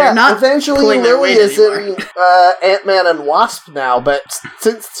Lost. Yeah, They're not eventually pulling their Lily weight is anymore. in Ant-Man and Wasp now, but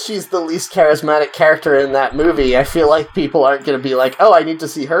since she's the least charismatic character in that movie, I feel like people aren't going to be like, oh, I need to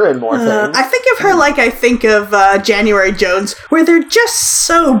see her in more things. I think of her like I think of January Jones, where they're just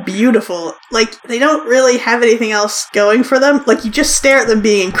so beautiful. Like, they don't really have anything else going for them. Like, you just stare at them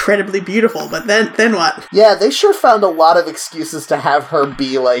being incredibly beautiful, but then what? Yeah, they sure found a lot of excuses to have her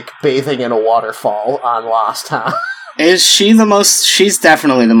be, like, bathing in a waterfall on Lost, huh? Is she she's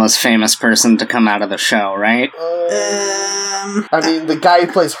definitely the most famous person to come out of the show, right? I mean, the guy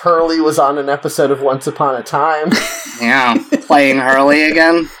who plays Hurley was on an episode of Once Upon a Time. Yeah, playing Hurley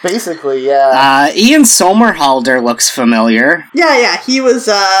again. Basically, yeah. Ian Somerhalder looks familiar. Yeah, he was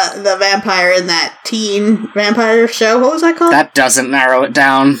the vampire in that teen vampire show. What was that called? That doesn't narrow it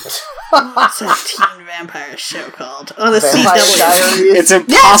down. What's that teen vampire show called? Oh, the Vampire CW. Diaries. It's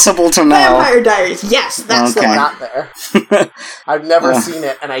impossible to know. Vampire Diaries. Yes, that's the Okay. one. Not there. I've never Yeah. seen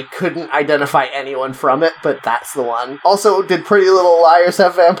it, and I couldn't identify anyone from it, but that's the one. Also, did Pretty Little Liars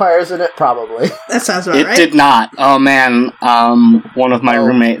have vampires in it? Probably. That sounds about It right. did not. Oh man, one of my Oh.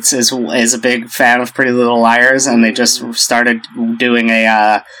 roommates is a big fan of Pretty Little Liars, and they just started doing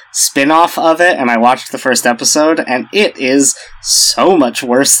a spin-off of it, and I watched the first episode, and it is so much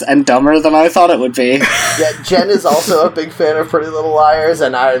worse and dumber than I thought it would be. Yeah, Jen is also a big fan of Pretty Little Liars,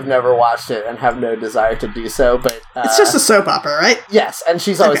 and I've never watched it and have no desire to do so, but... It's just a soap opera, right? Yes, and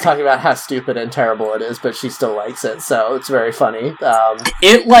she's always Okay. talking about how stupid and terrible it is, but she still likes it, so it's very funny.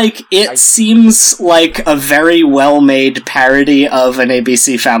 It seems like a very well-made parody of an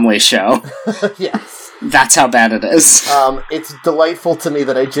ABC Family show. Yes. That's how bad it is. It's delightful to me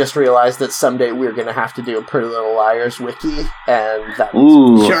that I just realized that someday we're going to have to do a Pretty Little Liars wiki, and that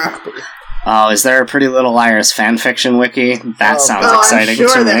Ooh. makes me Sure. happy. Oh, is there a Pretty Little Liars fanfiction wiki? That Oh, sounds Oh, exciting I'm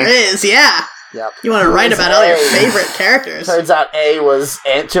sure to there me. is, yeah. Yep. You want to write Who's about all your A? favorite characters. Turns out A was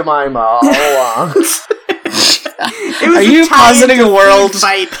Aunt Jemima all along. It was Are you tie-in positing to a world- Food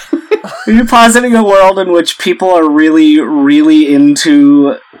Fight. Are you positing a world in which people are really, really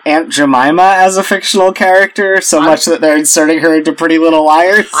into Aunt Jemima as a fictional character, so much that they're inserting her into Pretty Little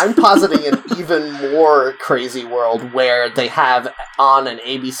Liars. I'm positing an even more crazy world where they have on an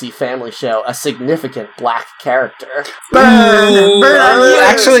ABC Family show a significant black character. Burn on you,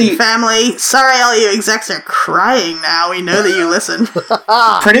 Actually- family. Sorry, all you execs are crying now. We know that you listen.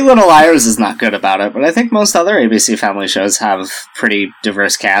 Pretty Little Liars is not good about it, but I think most other ABC Family shows have pretty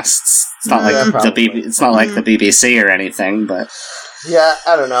diverse casts. It's not Yeah, like probably. it's not like the BBC or anything, but Yeah,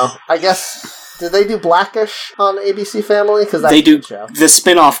 I don't know. I guess... Did they do Blackish on ABC Family? Because that's they a do. good show. The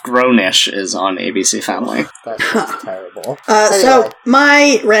spin-off Grownish is on ABC Family. That's terrible. So,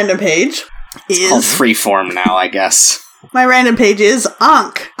 my random page It's called is... Freeform now, I guess. My random page is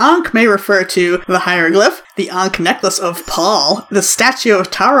Ankh. Ankh may refer to the hieroglyph, the Ankh necklace of Paul, the statue of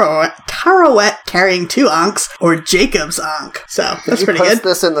Tarawet carrying 2 Ankhs, or Jacob's Ankh. So, Did that's you pretty post good.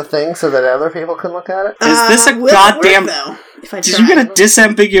 this in the thing so that other people can look at it? Is this a Will it goddamn- work, though, if I Did try? you get a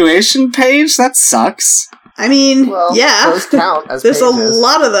disambiguation page? That sucks. I mean, Well, yeah. those count as There's pages. a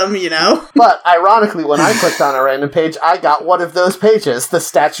lot of them, you know. But, ironically, when I clicked on a random page, I got one of those pages, the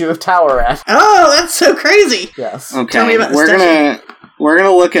Statue of Toweret. Oh, that's so crazy. Yes. Okay, Tell me about the we're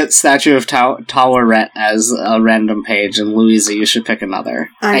gonna look at Statue of Toweret as a random page, and Louisa, you should pick another.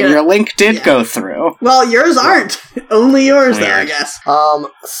 I'm And gonna- your link did yeah. go through. Well, yours aren't. Only yours, though, I Weird. guess.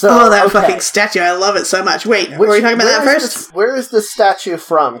 So, Oh, that okay. fucking statue. I love it so much. Wait, were we talking about that where is first? this- where is this statue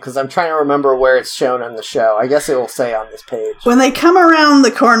from? Because I'm trying to remember where it's shown in the show. I guess it will say on this page. When they come around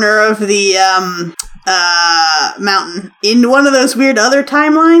the corner of the mountain in one of those weird other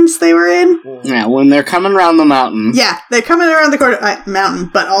timelines they were in. Yeah, when they're coming around the mountain. Yeah, they're coming around the corner mountain,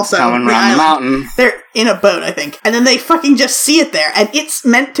 but also Coming the around the island. mountain. They're in a boat, I think, and then they fucking just see it there, and it's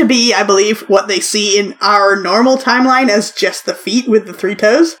meant to be, I believe, what they see in our normal timeline as just the feet with the 3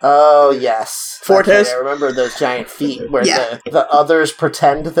 toes. Oh, yes. 4 toes? I remember those giant feet where Yeah. the others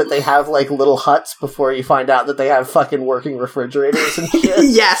pretend that they have, like, little huts before you find out that they have fucking working refrigerators and shit.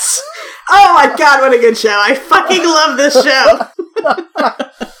 Yes. Oh my god, what a good show! I fucking love this show.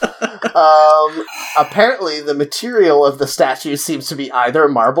 Apparently, the material of the statue seems to be either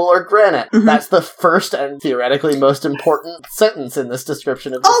marble or granite. Mhm. That's the first and theoretically most important sentence in this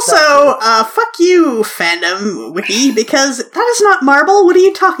description of the Also, fuck you, fandom wiki, because that is not marble. What are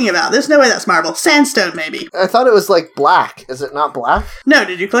you talking about? There's no way that's marble. Sandstone, maybe. I thought it was, like, black. Is it not black? No,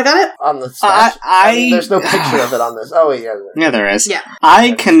 did you click on it? On the statue? I- there's no picture of it on this. Oh, wait, yeah. Yeah, there is. Yeah.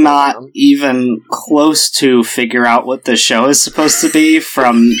 I cannot even close to figure out what the show is supposed to be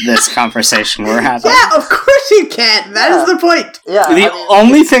from this conversation we're having. Yeah, of course you can. That is the point. Yeah, The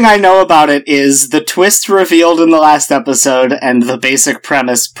only thing I know about it is the twist revealed in the last episode and the basic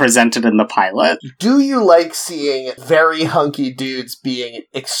premise presented in the pilot. do you like seeing very hunky dudes being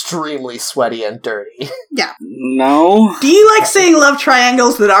extremely sweaty and dirty? No. Do you like seeing love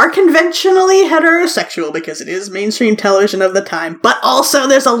triangles that are conventionally heterosexual because it is mainstream television of the time, but also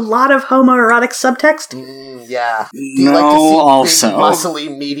there's a lot of homoerotic subtext? Yeah. Do you No, like to see also. big,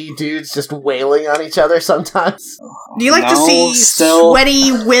 muscly, meaty dudes just wailing on each other sometimes? Do you like to No, see still-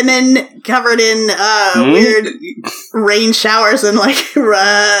 sweaty women covered in weird rain showers and like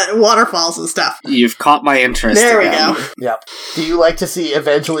waterfalls and stuff? You've caught my interest. There we again. go. Yep. Do you like to see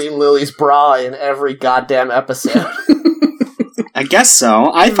Evangeline Lilly's bra in every goddamn episode? I guess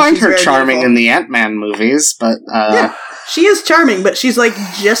so. I find she's her very charming beautiful. in the Ant-Man movies, but Yeah. She is charming, but she's like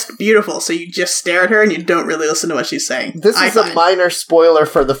just beautiful, so you just stare at her and you don't really listen to what she's saying. This I is a find. minor spoiler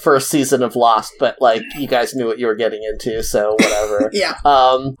for the first season of Lost, but, like, you guys knew what you were getting into, so whatever. Yeah.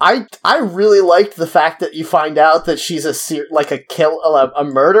 I really liked the fact that you find out that she's a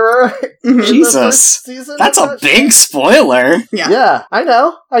murderer. Mhm. in the Jesus. first season that's of a that big show. spoiler. Yeah, I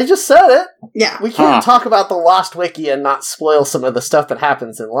know. I just said it. Yeah. We can't Huh. talk about the Lost Wiki and not spoil some of the stuff that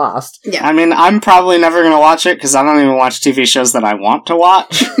happens in Lost. Yeah. I mean, I'm probably never going to watch it because I don't even watch TV shows that I want to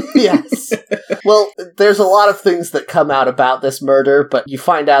watch. Yes. Well, there's a lot of things that come out about this murder, but you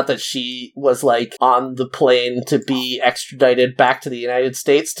find out that she was, like, on the plane to be extradited back to the United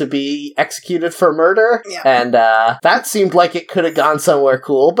States to be executed for murder. Yeah. And that seemed like it could have gone somewhere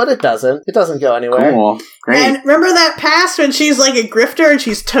cool, but it doesn't. It doesn't go anywhere. Cool. Great. And remember that past when she's like a grifter and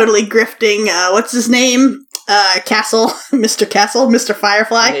she's totally grifting, what's his name? Castle, Mr.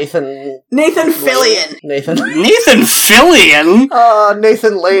 Firefly? Nathan Fillion. Nathan. Nathan Fillion? Oh,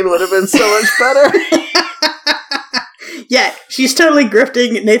 Nathan Lane would have been so much better. Yeah, she's totally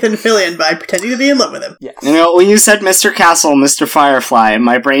grifting Nathan Fillion by pretending to be in love with him. Yes. You know, when you said Mr. Castle, Mr. Firefly,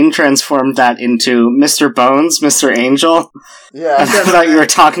 my brain transformed that into Mr. Bones, Mr. Angel. I Yeah. thought you were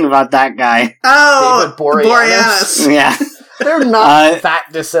talking about that guy. Oh, David Boreanaz. Yeah. They're not that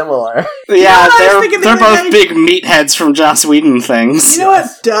dissimilar. Yeah, I was thinking they're the other both day. big meatheads from Joss Whedon things. You know what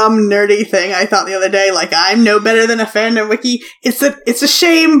dumb nerdy thing I thought the other day? Like, I'm no better than a fandom wiki. It's a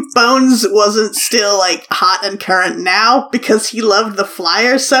shame Bones wasn't still like hot and current now because he loved the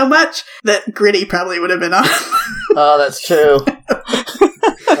Flyers so much that Gritty probably would have been on. Oh, that's true.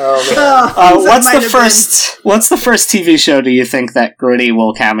 Oh, man. What's the first TV show do you think that Gritty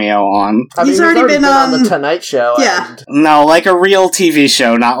will cameo on? I mean, He's already been on The Tonight Show. Yeah. And No, like a real TV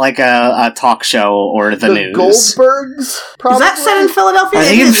show, not like a talk show or the news. Goldbergs, probably? Is that set in Philadelphia? Are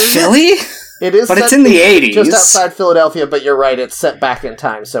they It in is, isn't it? Philly? It is But set it's in the 80s. Just outside Philadelphia, but you're right, it's set back in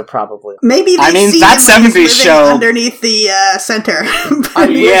time, so probably. Maybe they see that him when 70s he's living show- underneath the center.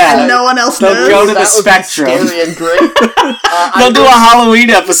 Yeah. And no one else They'll knows. go to the That would be Spectrum. scary and great. They'll do a Halloween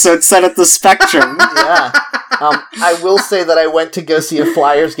episode set at the Spectrum. Yeah. I will say that I went to go see a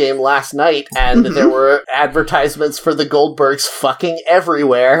Flyers game last night, and there were advertisements for the Goldbergs fucking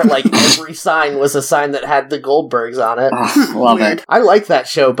everywhere. Like, every sign was a sign that had the Goldbergs on it. Oh, love it. I like that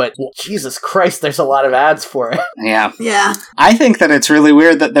show, but Jesus Christ, there's a lot of ads for it. Yeah. Yeah. I think that it's really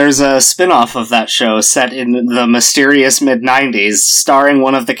weird that there's a spin-off of that show set in the mysterious mid-90s, starring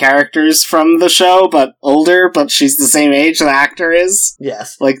one of the characters from the show, but older, but she's the same age the actor is.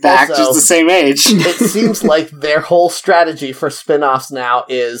 Yes. Like, the Also, actor's the same age. It seems like their whole strategy for spin-offs now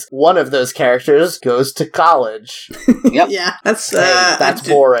is one of those characters goes to college. Yep. Yeah. That's Hey, that's a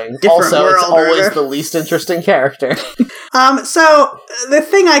boring. different Also, it's world, always whatever. the least interesting character. So the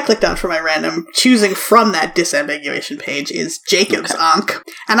thing I clicked on for my random choosing from that disambiguation page is Jacob's Ankh.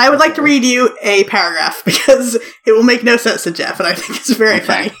 And I would like to read you a paragraph because it will make no sense to Jeff, and I think it's very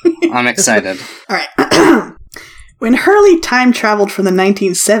funny. I'm excited. All right. When Hurley time traveled from the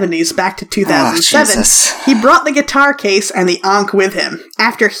 1970s back to 2007, Jesus. he brought the guitar case and the Ankh with him.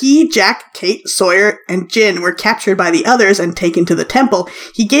 After he, Jack, Kate, Sawyer, and Jin were captured by the others and taken to the temple,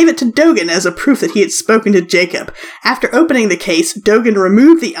 he gave it to Dogen as a proof that he had spoken to Jacob. After opening the case, Dogen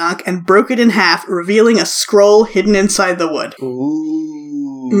removed the Ankh and broke it in half, revealing a scroll hidden inside the wood.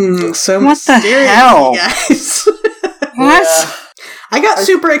 Ooh. So What the mysterious, hell? you guys. What? Yeah. I got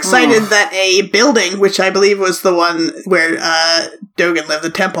super excited that a building, which I believe was the one where Dogen lived, the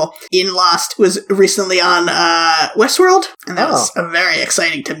temple, in Lost, was recently on Westworld, and that was very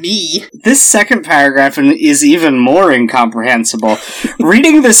exciting to me. This second paragraph is even more incomprehensible.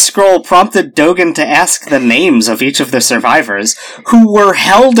 Reading this scroll prompted Dogen to ask the names of each of the survivors, who were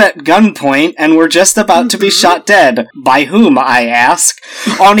held at gunpoint and were just about to be shot dead. By whom, I ask.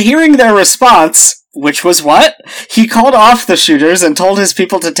 On hearing their response, which was what? He called off the shooters and told his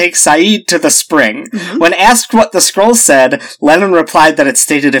people to take Saeed to the spring. When asked what the scroll said, Lennon replied that it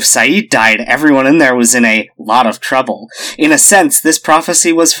stated if Saeed died, everyone in there was in a lot of trouble. In a sense, this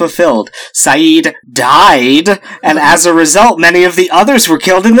prophecy was fulfilled. Saeed died, and as a result, many of the others were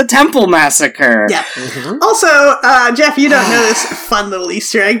killed in the Temple Massacre. Yeah. Also, Jeff, you don't know this fun little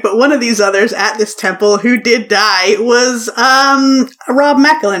Easter egg, but one of these others at this temple who did die was Rob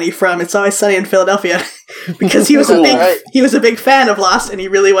McElhenney from It's Always Sunny in Philadelphia. Because he was a big Right. he was a big fan of Lost and he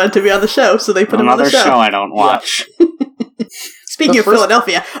really wanted to be on the show, so they put him on Another the show. show I don't watch. Speaking The of first-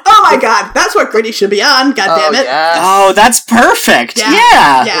 Philadelphia, oh my god, that's what Gritty should be on, god damn it. Yes. Oh, that's perfect! Yeah.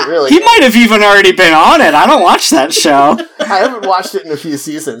 Yeah! Yeah. It really He is. might have even already been on it. I don't watch that show. I haven't watched it in a few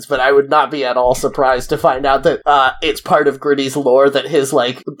seasons, but I would not be at all surprised to find out that it's part of Gritty's lore that his,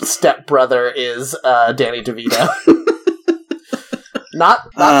 like, stepbrother is Danny DeVito. Not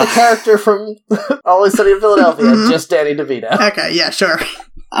the character from Always Sunny in Philadelphia, just Danny DeVito. Okay, yeah, sure.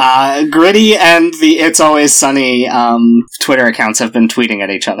 Gritty and the It's Always Sunny Twitter accounts have been tweeting at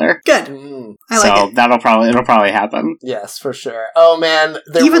each other. Good. Mm, I like So it. it'll probably happen. yes, for sure. Oh man,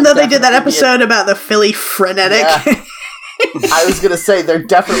 there Even will though they did that definitely be a- episode about the Philly frenetic. Yeah. I was gonna say they're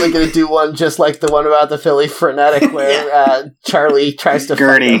definitely gonna do one just like the one about the Philly frenetic, where Charlie tries to fight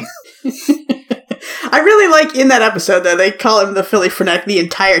Gertie. him. I really like in that episode though, they call him the Philly frenetic the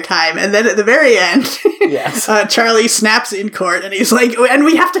entire time, and then at the very end Yes. Charlie snaps in court and he's like, and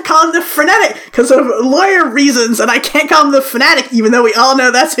we have to call him the frenetic because of lawyer reasons, and I can't call him the fanatic even though we all know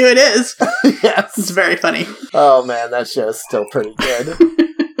that's who it is. Yes. It's very funny. Oh man, that show's still pretty good.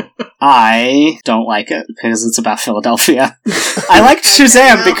 I don't like it because it's about Philadelphia. I liked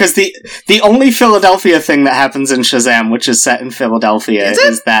Shazam because the only Philadelphia thing that happens in Shazam, which is set in Philadelphia, Is it?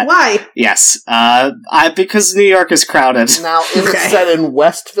 is that Why? yes, because New York is crowded. Now, is Okay. it set in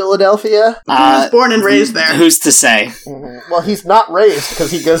West Philadelphia? He was born and raised there. Who's to say? Well, he's not raised because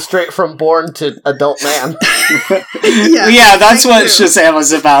he goes straight from born to adult man. Yeah, that's what true. Shazam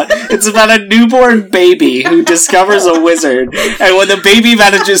is about. It's about a newborn baby who discovers a wizard, and when the baby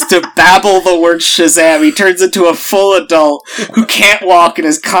manages to babble the word Shazam, he turns into a full adult who can't walk and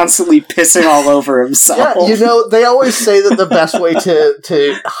is constantly pissing all over himself. Yeah, you know, they always say that the best way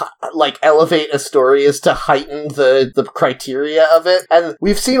to like elevate a story is to heighten the criteria of it. And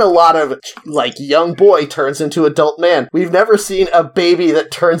we've seen a lot of like young boy turns into adult man. We've never seen a baby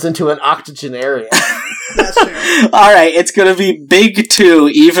that turns into an octogenarian. That's true. Alright, it's gonna be Big 2,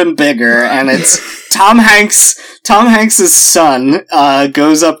 even bigger, and it's Tom Hanks' son,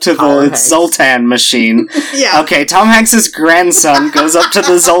 goes up to the Zoltan machine. Yeah. Okay, Tom Hanks' grandson goes up to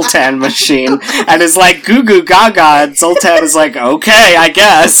the Zoltan machine and is like, goo goo gaga, and Zoltan is like, okay, I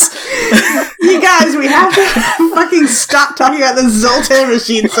guess. You guys, we have to fucking stop talking about the Zoltan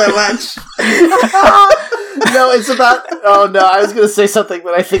machine so much. No, it's about... Oh, no, I was going to say something,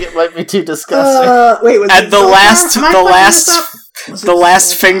 but I think it might be too disgusting. Wait, was And it the Zoltan?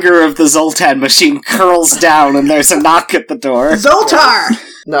 last finger of the Zoltan machine curls down and there's a knock at the door. Zoltar!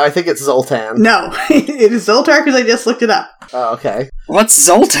 No, I think it's Zoltan. No, it is Zoltar because I just looked it up. Oh, okay. What's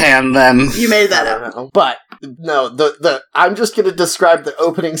Zoltan, then? You made that I up. don't know. But, no, I'm just going to describe the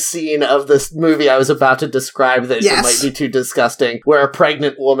opening scene of this movie I was about to describe that Yes. it might be too disgusting, where a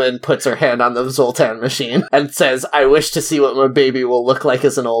pregnant woman puts her hand on the Zoltan machine and says, I wish to see what my baby will look like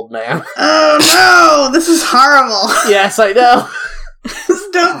as an old man. Oh no, this is horrible. Yes, I know.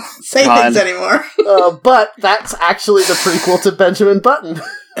 Don't say God. things anymore. But that's actually the prequel to Benjamin Button.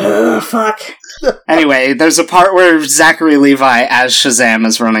 Ugh, fuck. Anyway, there's a part where Zachary Levi, as Shazam,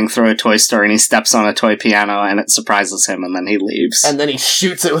 is running through a toy store and he steps on a toy piano and it surprises him and then he leaves. And then he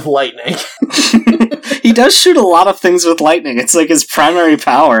shoots it with lightning. He does shoot a lot of things with lightning. It's like his primary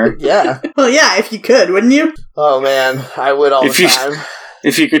power. Yeah. Well, yeah, if you could, wouldn't you? Oh man, I would all If the you- time.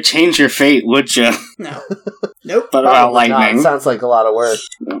 If you could change your fate, would you? No. Nope. But about Probably not. lightning. It sounds like a lot of work.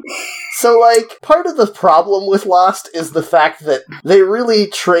 So, like, part of the problem with Lost is the fact that they really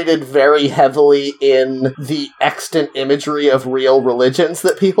traded very heavily in the extant imagery of real religions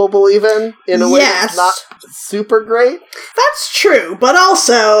that people believe in a way that's Yes. not super great. That's true, but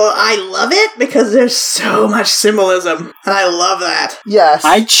also, I love it because there's so much symbolism, and I love that. Yes.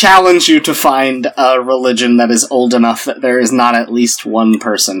 I challenge you to find a religion that is old enough that there is not at least one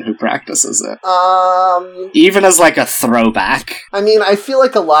person who practices it. Even as like a throwback. I mean, I feel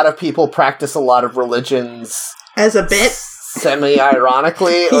like a lot of people practice a lot of religions As a bit,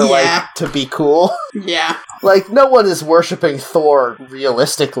 semi-ironically, or Yeah. like to be cool. yeah. Like, no one is worshipping Thor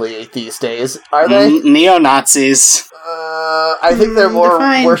realistically these days, are they? Neo-Nazis. I think they're more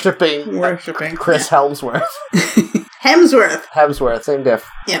define worshipping Worshipping. Chris Helmsworth. Hemsworth. Hemsworth, same diff.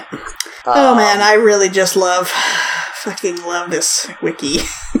 Yep. Oh man, I really just fucking love this wiki.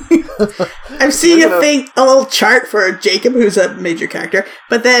 I'm seeing You're gonna- a little chart for Jacob, who's a major character,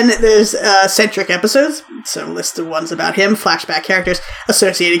 but then there's centric episodes, so list of ones about him, flashback characters,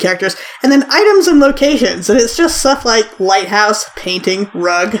 associated characters, and then items and locations, and it's just stuff like lighthouse, painting,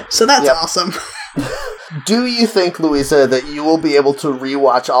 rug, so that's Yep. awesome. Do you think, Louisa, that you will be able to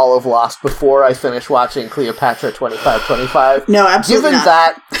rewatch all of Lost before I finish watching Cleopatra 2525? No, absolutely Given not.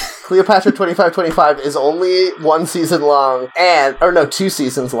 that Cleopatra 2525 is only 1 season long, two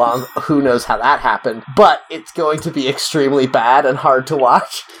seasons long, who knows how that happened, but it's going to be extremely bad and hard to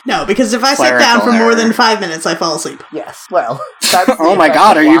watch. No, because if I sit Clerical down for more error. than 5 minutes, I fall asleep. Yes, well, that's the Oh my effect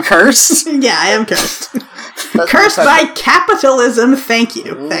god, of are you Lost. cursed? Yeah, I am cursed. That's the Cursed effect by capitalism, thank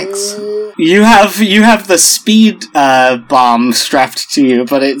you. Thanks. You have the speed bomb strapped to you,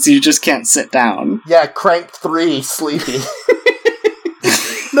 but you just can't sit down. Yeah, Crank 3, Sleepy.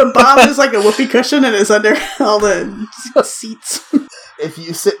 The bomb is like a whoopee cushion and is under all the seats. If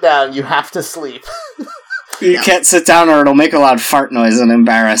you sit down, you have to sleep. You Yeah. can't sit down or it'll make a loud fart noise and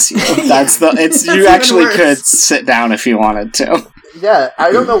embarrass you. That's you even actually worse. could sit down if you wanted to. Yeah,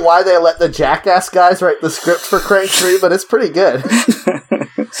 I don't know why they let the Jackass guys write the script for Crank 3, but it's pretty good.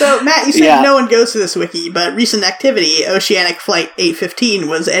 So, Matt, you said Yeah. no one goes to this wiki, but recent activity, Oceanic Flight 815,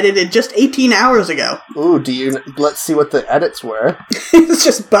 was edited just 18 hours ago. Ooh, let's see what the edits were. It's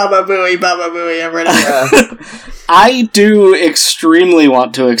just Baba Booey every day. I do extremely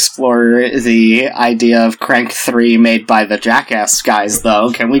want to explore the idea of Crank 3 made by the Jackass guys,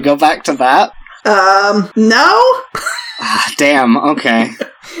 though. Can we go back to that? No? Ah, damn, okay.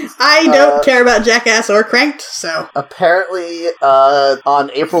 I don't care about Jackass or Cranked, so. Apparently, on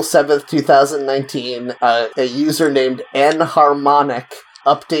April 7th, 2019, a user named N Harmonic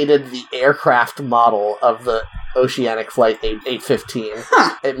updated the aircraft model of the Oceanic Flight 815.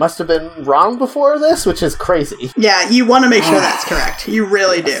 Huh. It must have been wrong before this, which is crazy. Yeah, you want to make sure that's correct. You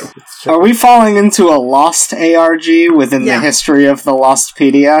really do. It's true. Are we falling into a Lost ARG within the history of the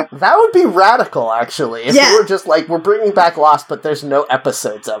Lostpedia? That would be radical, actually. If we were just like, we're bringing back Lost, but there's no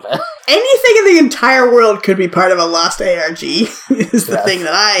episodes of it. Anything in the entire world could be part of a Lost ARG, is the thing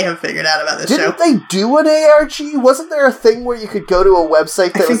that I have figured out about this show. Didn't they do an ARG? Wasn't there a thing where you could go to a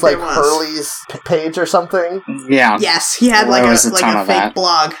website that was like Hurley's page or something? Yeah. Yes, he had like a fake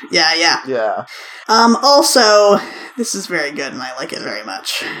blog. Yeah. Yeah. Also, this is very good and I like it very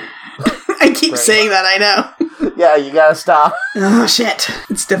much. I keep saying that, I know. Yeah, you gotta stop. Oh, shit.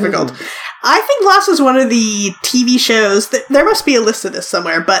 It's difficult. I think Lost is one of the TV shows that there must be a list of this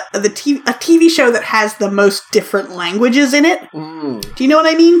somewhere, but a TV show that has the most different languages in it. Do you know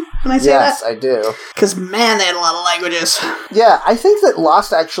what I mean when I say that? Yes, I do. Because, man, they had a lot of languages. Yeah, I think that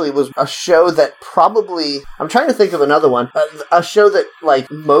Lost actually was a show that probably... I'm trying to think of another one. A show that, like,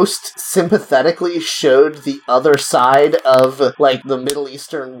 most sympathetically showed the other side of, like, the Middle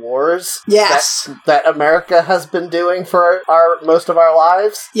Eastern wars. Yes. That America has been doing for most of our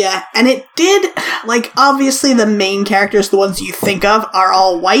lives. Yeah, and it did, like, obviously the main characters, the ones you think of, are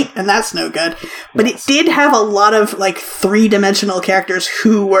all white, and that's no good. But it did have a lot of, like, three-dimensional characters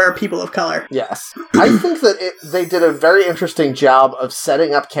who were people of color. Yes. I think that they did a very interesting job of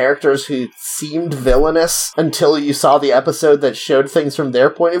setting up characters who seemed villainous until you saw the episode that showed things from their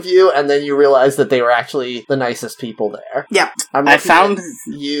point of view, and then you realized that they were actually the nicest people there. Yep. I found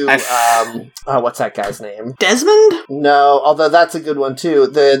you, what's that guy's name? Desmond? No, although that's a good one too.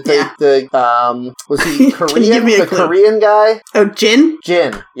 Was he Korean? The Korean guy? Oh, Jin?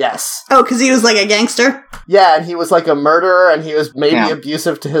 Jin, yes. Oh, because he was like a gangster? Yeah, and he was like a murderer, and he was maybe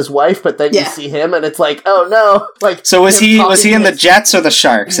abusive to his wife, but then you see him, and it's like, oh no. Like, so was he in the Jets or the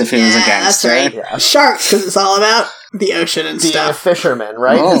Sharks if he was a gangster? That's right. Yeah. Sharks, because it's all about the ocean and stuff. Being a fisherman,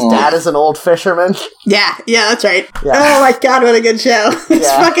 right? Oh. His dad is an old fisherman. Yeah, that's right. Yeah. Oh my god, what a good show.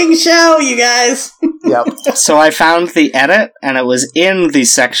 This fucking show, you guys. Yep. So I found the edit, and it was in the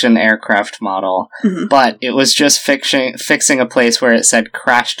section aircraft model, but it was just fixing a place where it said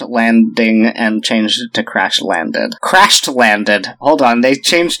crashed landing and changed it to crash landed. Crashed landed. Hold on, they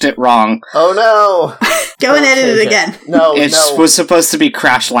changed it wrong. Oh no! Go and edit it again. No, it was supposed to be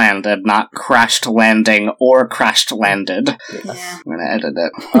crash landed, not crashed landing or crashed landed. Yeah. I'm gonna edit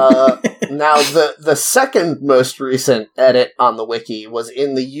it. Now, the second most recent edit on the wiki was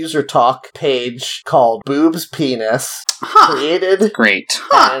in the user talk page called Boob's Penis. Created. Great.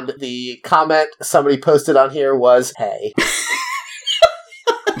 And the comment somebody posted on here was, hey.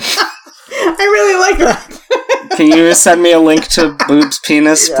 I really like that. Can you send me a link to Boob's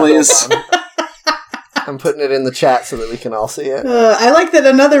Penis, please? I'm putting it in the chat so that we can all see it. I like that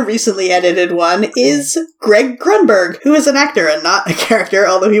another recently edited one is Greg Grunberg, who is an actor and not a character,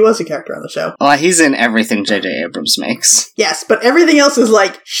 although he was a character on the show. Well, he's in everything J.J. Abrams makes. Yes, but everything else is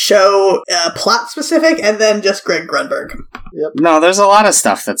like show plot specific and then just Greg Grunberg. Yep. No, there's a lot of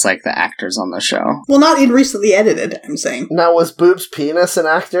stuff that's like the actors on the show. Well, not in recently edited, I'm saying. Now, was Boob's Penis an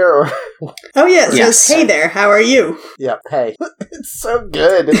actor, or... Oh, yeah, it says, hey there, how are you? Yep, hey. It's so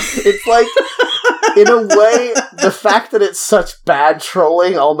good. It's like... In a way, the fact that it's such bad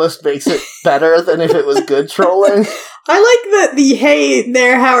trolling almost makes it better than if it was good trolling. I like that the hey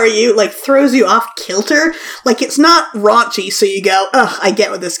there, how are you, like, throws you off kilter. Like, it's not raunchy, so you go, ugh, I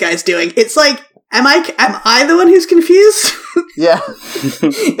get what this guy's doing. It's like, am I the one who's confused? Yeah.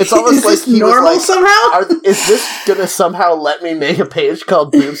 It's almost like he normal was like, somehow? Is this gonna somehow let me make a page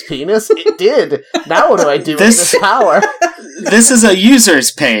called Boob's Penis? It did. Now what do I do with this power? This is a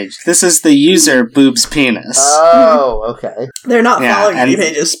user's page. This is the user Boob's Penis. Oh, okay. They're not following any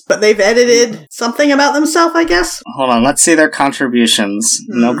pages, but they've edited something about themselves, I guess. Hold on, let's see their contributions.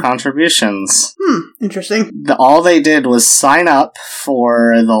 No contributions. Interesting. All they did was sign up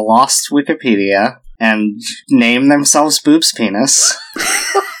for the Lost Wikipedia and name themselves Boob's Penis.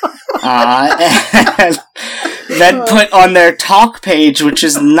 And then put on their talk page, which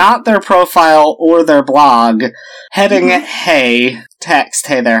is not their profile or their blog, heading hey, text,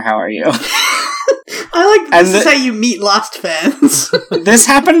 hey there, how are you? I like this is how you meet Lost fans. This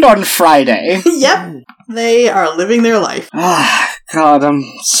happened on Friday. Yep. They are living their life. God, I'm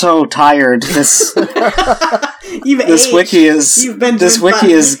so tired. This wiki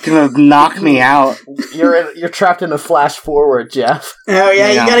is gonna knock me out. You're trapped in a flash forward, Jeff. Oh yeah,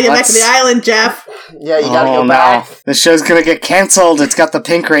 you gotta get back to the island, Jeff. Yeah, you gotta go back. This show's gonna get cancelled. It's got the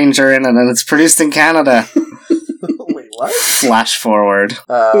Pink Ranger in it, and it's produced in Canada. Wait, What? Flash Forward.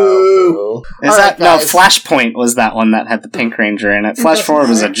 Oh. Is that no? Flashpoint was that one that had the Pink Ranger in it. Flash Forward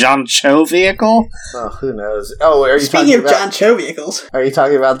was a John Cho vehicle. Oh, who knows? Oh, are you Speaking talking of about John Cho vehicles? Are you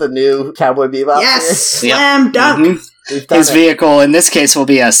talking about the new Cowboy Bebop? Yes, series? slam dunk. Mm-hmm. His vehicle in this case will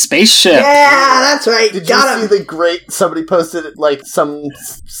be a spaceship. Yeah, that's right. Did Got you him. see the great? Somebody posted it, like some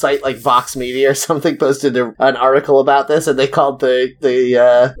site like Vox Media or something posted an article about this, and they called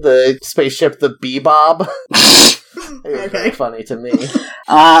the spaceship the Bebob. It was very funny to me.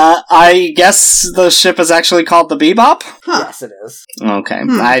 I guess the ship is actually called the Bebop? Huh. Yes, it is. Okay,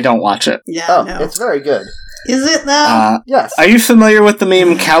 I don't watch it. Yeah, Oh, no. it's very good. Is it though? Yes. Are you familiar with the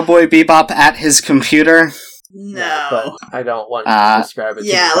meme Cowboy Bebop at his computer? No. But I don't want to describe it.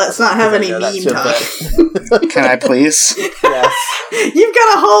 Yeah, too let's not have because any I know meme that's your bit. Can I please? Yes. You've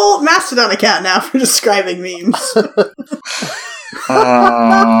got a whole Mastodon account now for describing memes. Wait, do you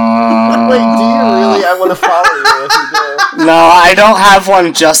really? I want to follow you if you do. No, I don't have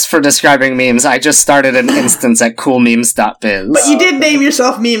one just for describing memes. I just started an instance at coolmemes.biz. But you did name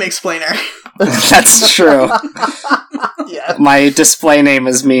yourself Meme Explainer. That's true. Yeah. My display name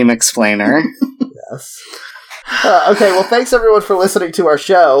is Meme Explainer. Yes. Okay, well, thanks everyone for listening to our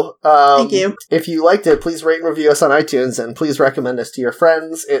show. Thank you. If you liked it, please rate and review us on iTunes, and please recommend us to your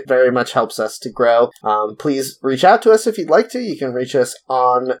friends. It very much helps us to grow. Please reach out to us if you'd like to. You can reach us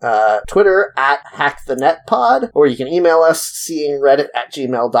on Twitter at HackTheNetPod, or you can email us,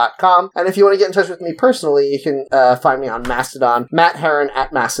 seeingreddit@gmail.com. And if you want to get in touch with me personally, you can find me on Mastodon, Matt Heron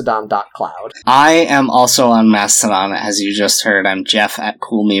at mastodon.cloud. I am also on Mastodon, as you just heard. I'm Jeff at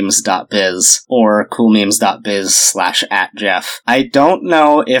coolmemes.biz, or coolmemes.biz/@Jeff. I don't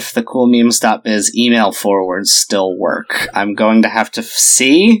know if the coolmemes.biz email forwards still work. I'm going to have to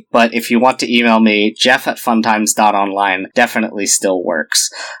see, but if you want to email me, jeff@funtimes.online definitely still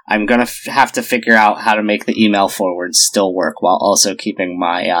works. I'm gonna have to figure out how to make the email forwards still work while also keeping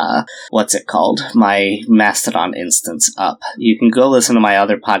my, my Mastodon instance up. You can go listen to my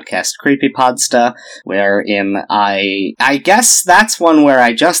other podcast, Creepypodsta, wherein I guess that's one where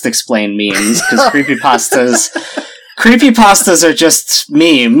I just explain memes, because Creepypastas are just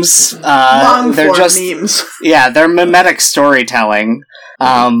memes. They're just memes. Yeah, they're mimetic storytelling.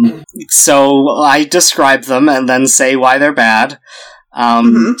 So I describe them and then say why they're bad.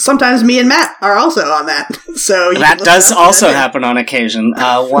 Sometimes me and Matt are also on that. So that does also happen on occasion.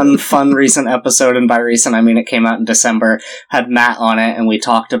 One fun recent episode, and by recent I mean it came out in December, had Matt on it, and we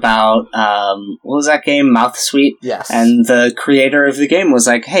talked about what was that game, Mouth Sweet? Yes. And the creator of the game was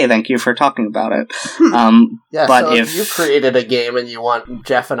like, "Hey, thank you for talking about it." Yeah, but so if you created a game and you want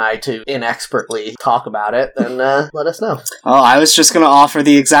Jeff and I to inexpertly talk about it, then let us know. Oh, I was just going to offer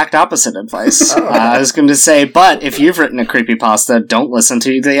the exact opposite advice. I was going to say, but if you've written a creepypasta, don't listen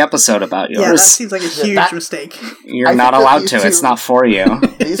to the episode about yours. Yeah, that seems like a huge mistake. You're not allowed to. It's not for you.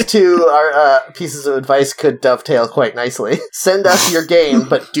 These two pieces of advice could dovetail quite nicely. Send us your game,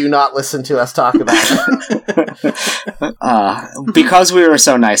 but do not listen to us talk about it. Because we were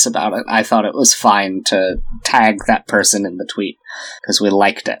so nice about it, I thought it was fine to tag that person in the tweet, because we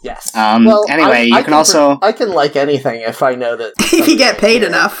liked it. Yes. Anyway, you can also... I can like anything if I know that... If you get paid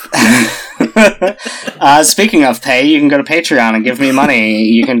enough. Speaking of pay, you can go to Patreon and give me money.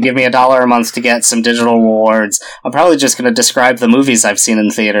 You can give me $1 a month to get some digital rewards. I'm probably just going to describe the movies I've seen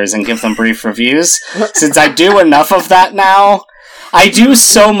in theaters and give them brief reviews. Since I do enough of that now, I do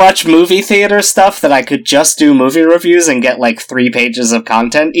so much movie theater stuff that I could just do movie reviews and get like 3 pages of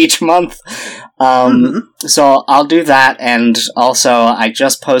content each month. So I'll do that, and also I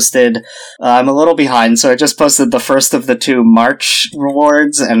just posted, I'm a little behind, so I just posted the first of the 2 March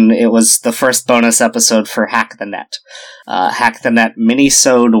rewards, and it was the first bonus episode for Hack the Net. Hack the Net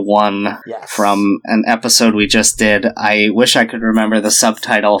Minisode 1 from an episode we just did. I wish I could remember the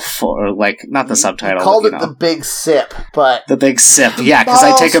subtitle for, not the subtitle. You called it The Big Sip, but... The Big Sip, yeah, because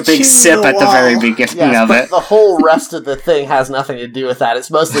I take a big sip at the very beginning of it. The whole rest of the thing has nothing to do with that. It's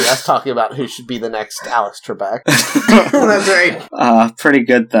mostly us talking about who should be the next Alex Trebek. That's right. Pretty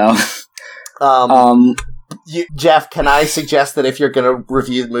good, though. Jeff, can I suggest that if you're going to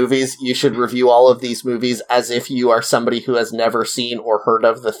review movies, you should review all of these movies as if you are somebody who has never seen or heard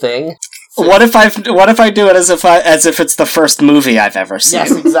of The Thing? What if I do it as if it's the first movie I've ever seen?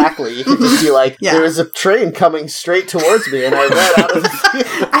 Yes, exactly. You could just be like, there was a train coming straight towards me, and I ran out of the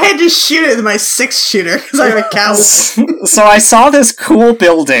theater. I had to shoot it with my 6-shooter because I'm a cowboy. So I saw this cool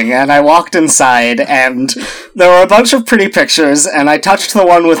building, and I walked inside, and there were a bunch of pretty pictures, and I touched the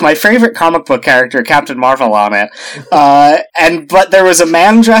one with my favorite comic book character, Captain Marvel, on it. But there was a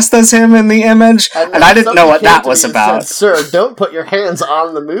man dressed as him in the image, and I didn't know what that was about. Said, "Sir, don't put your hands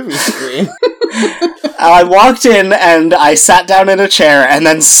on the movie screen." mean? I walked in and I sat down in a chair, and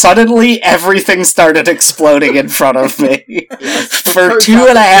then suddenly everything started exploding in front of me for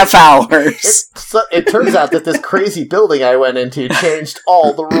 2.5 hours. It turns out that this crazy building I went into changed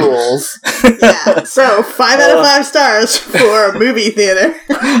all the rules. Yeah, so 5 out of 5 stars for a movie theater.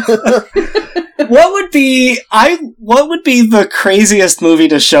 What would be the craziest movie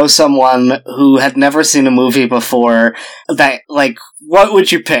to show someone who had never seen a movie before? That, like, what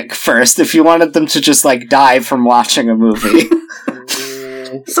would you pick first if you wanted them to just, like, die from watching a movie?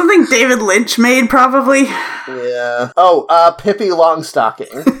 Something David Lynch made, probably. Yeah. Oh, Pippi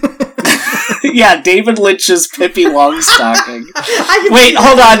Longstocking. Yeah, David Lynch's Pippi Longstocking. Wait,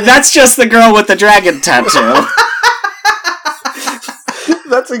 hold on. That's just the girl with the dragon tattoo.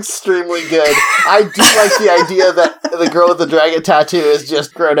 That's extremely good. I do like the idea that the girl with the dragon tattoo is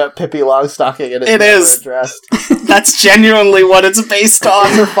just grown-up Pippi Longstocking and it is addressed. That's genuinely what it's based on.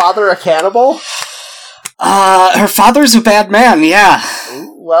 Is her father a cannibal? Her father's a bad man, yeah.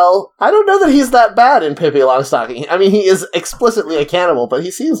 Well, I don't know that he's that bad in Pippi Longstocking. I mean, he is explicitly a cannibal, but he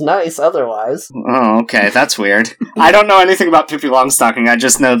seems nice otherwise. Oh, okay, that's weird. I don't know anything about Pippi Longstocking. I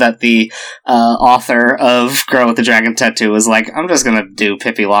just know that the author of Girl with the Dragon Tattoo was like, I'm just gonna do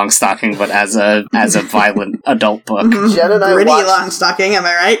Pippi Longstocking, but as a violent adult book. Mm-hmm. Jen and I Gritty watched... Longstocking, am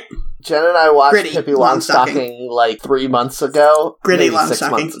I right? Jen and I watched Gritty Pippi Longstocking like 3 months ago. Gritty maybe 6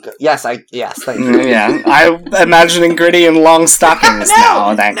 Longstocking. months ago. Yes, thank you. Yeah, I'm imagining Gritty and long stockings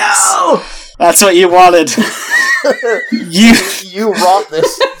now. Thanks. No! That's what you wanted. You wrought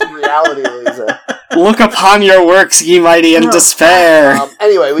this reality, Lisa. Look upon your works, ye mighty, in despair.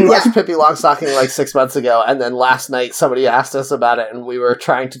 Anyway, we watched Pippi Longstocking like 6 months ago, and then last night somebody asked us about it, and we were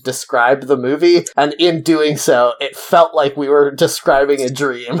trying to describe the movie, and in doing so, it felt like we were describing a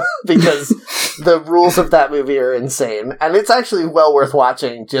dream, because the rules of that movie are insane, and it's actually well worth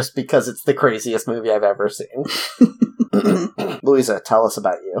watching just because it's the craziest movie I've ever seen. Louisa, tell us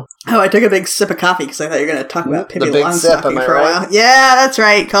about you. Oh, I took a big sip of coffee because I thought you were going to talk about Pippi The big sip, am Longstocking I for a right? while. Yeah, that's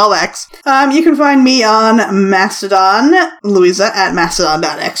right. Callbacks. You can find me on Mastodon, Louisa at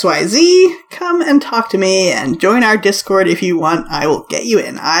mastodon.xyz. Come and talk to me and join our Discord if you want. I will get you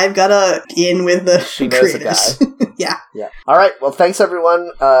in. I've got a in with the She knows creators. a guy. Yeah. All right. Well, thanks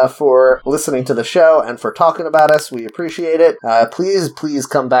everyone for listening to the show and for talking about us. We appreciate it. Please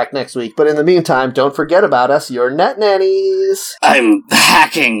come back next week. But in the meantime, don't forget about us, your net nannies. I'm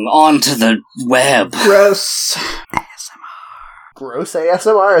hacking onto the web. Gross. Gross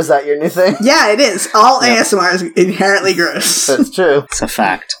ASMR? Is that your new thing? Yeah, it is. All ASMR is inherently gross. That's true. It's a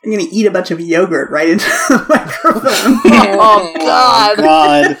fact. I'm going to eat a bunch of yogurt right into the microphone. Oh, God.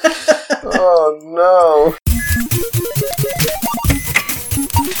 God. Oh, no.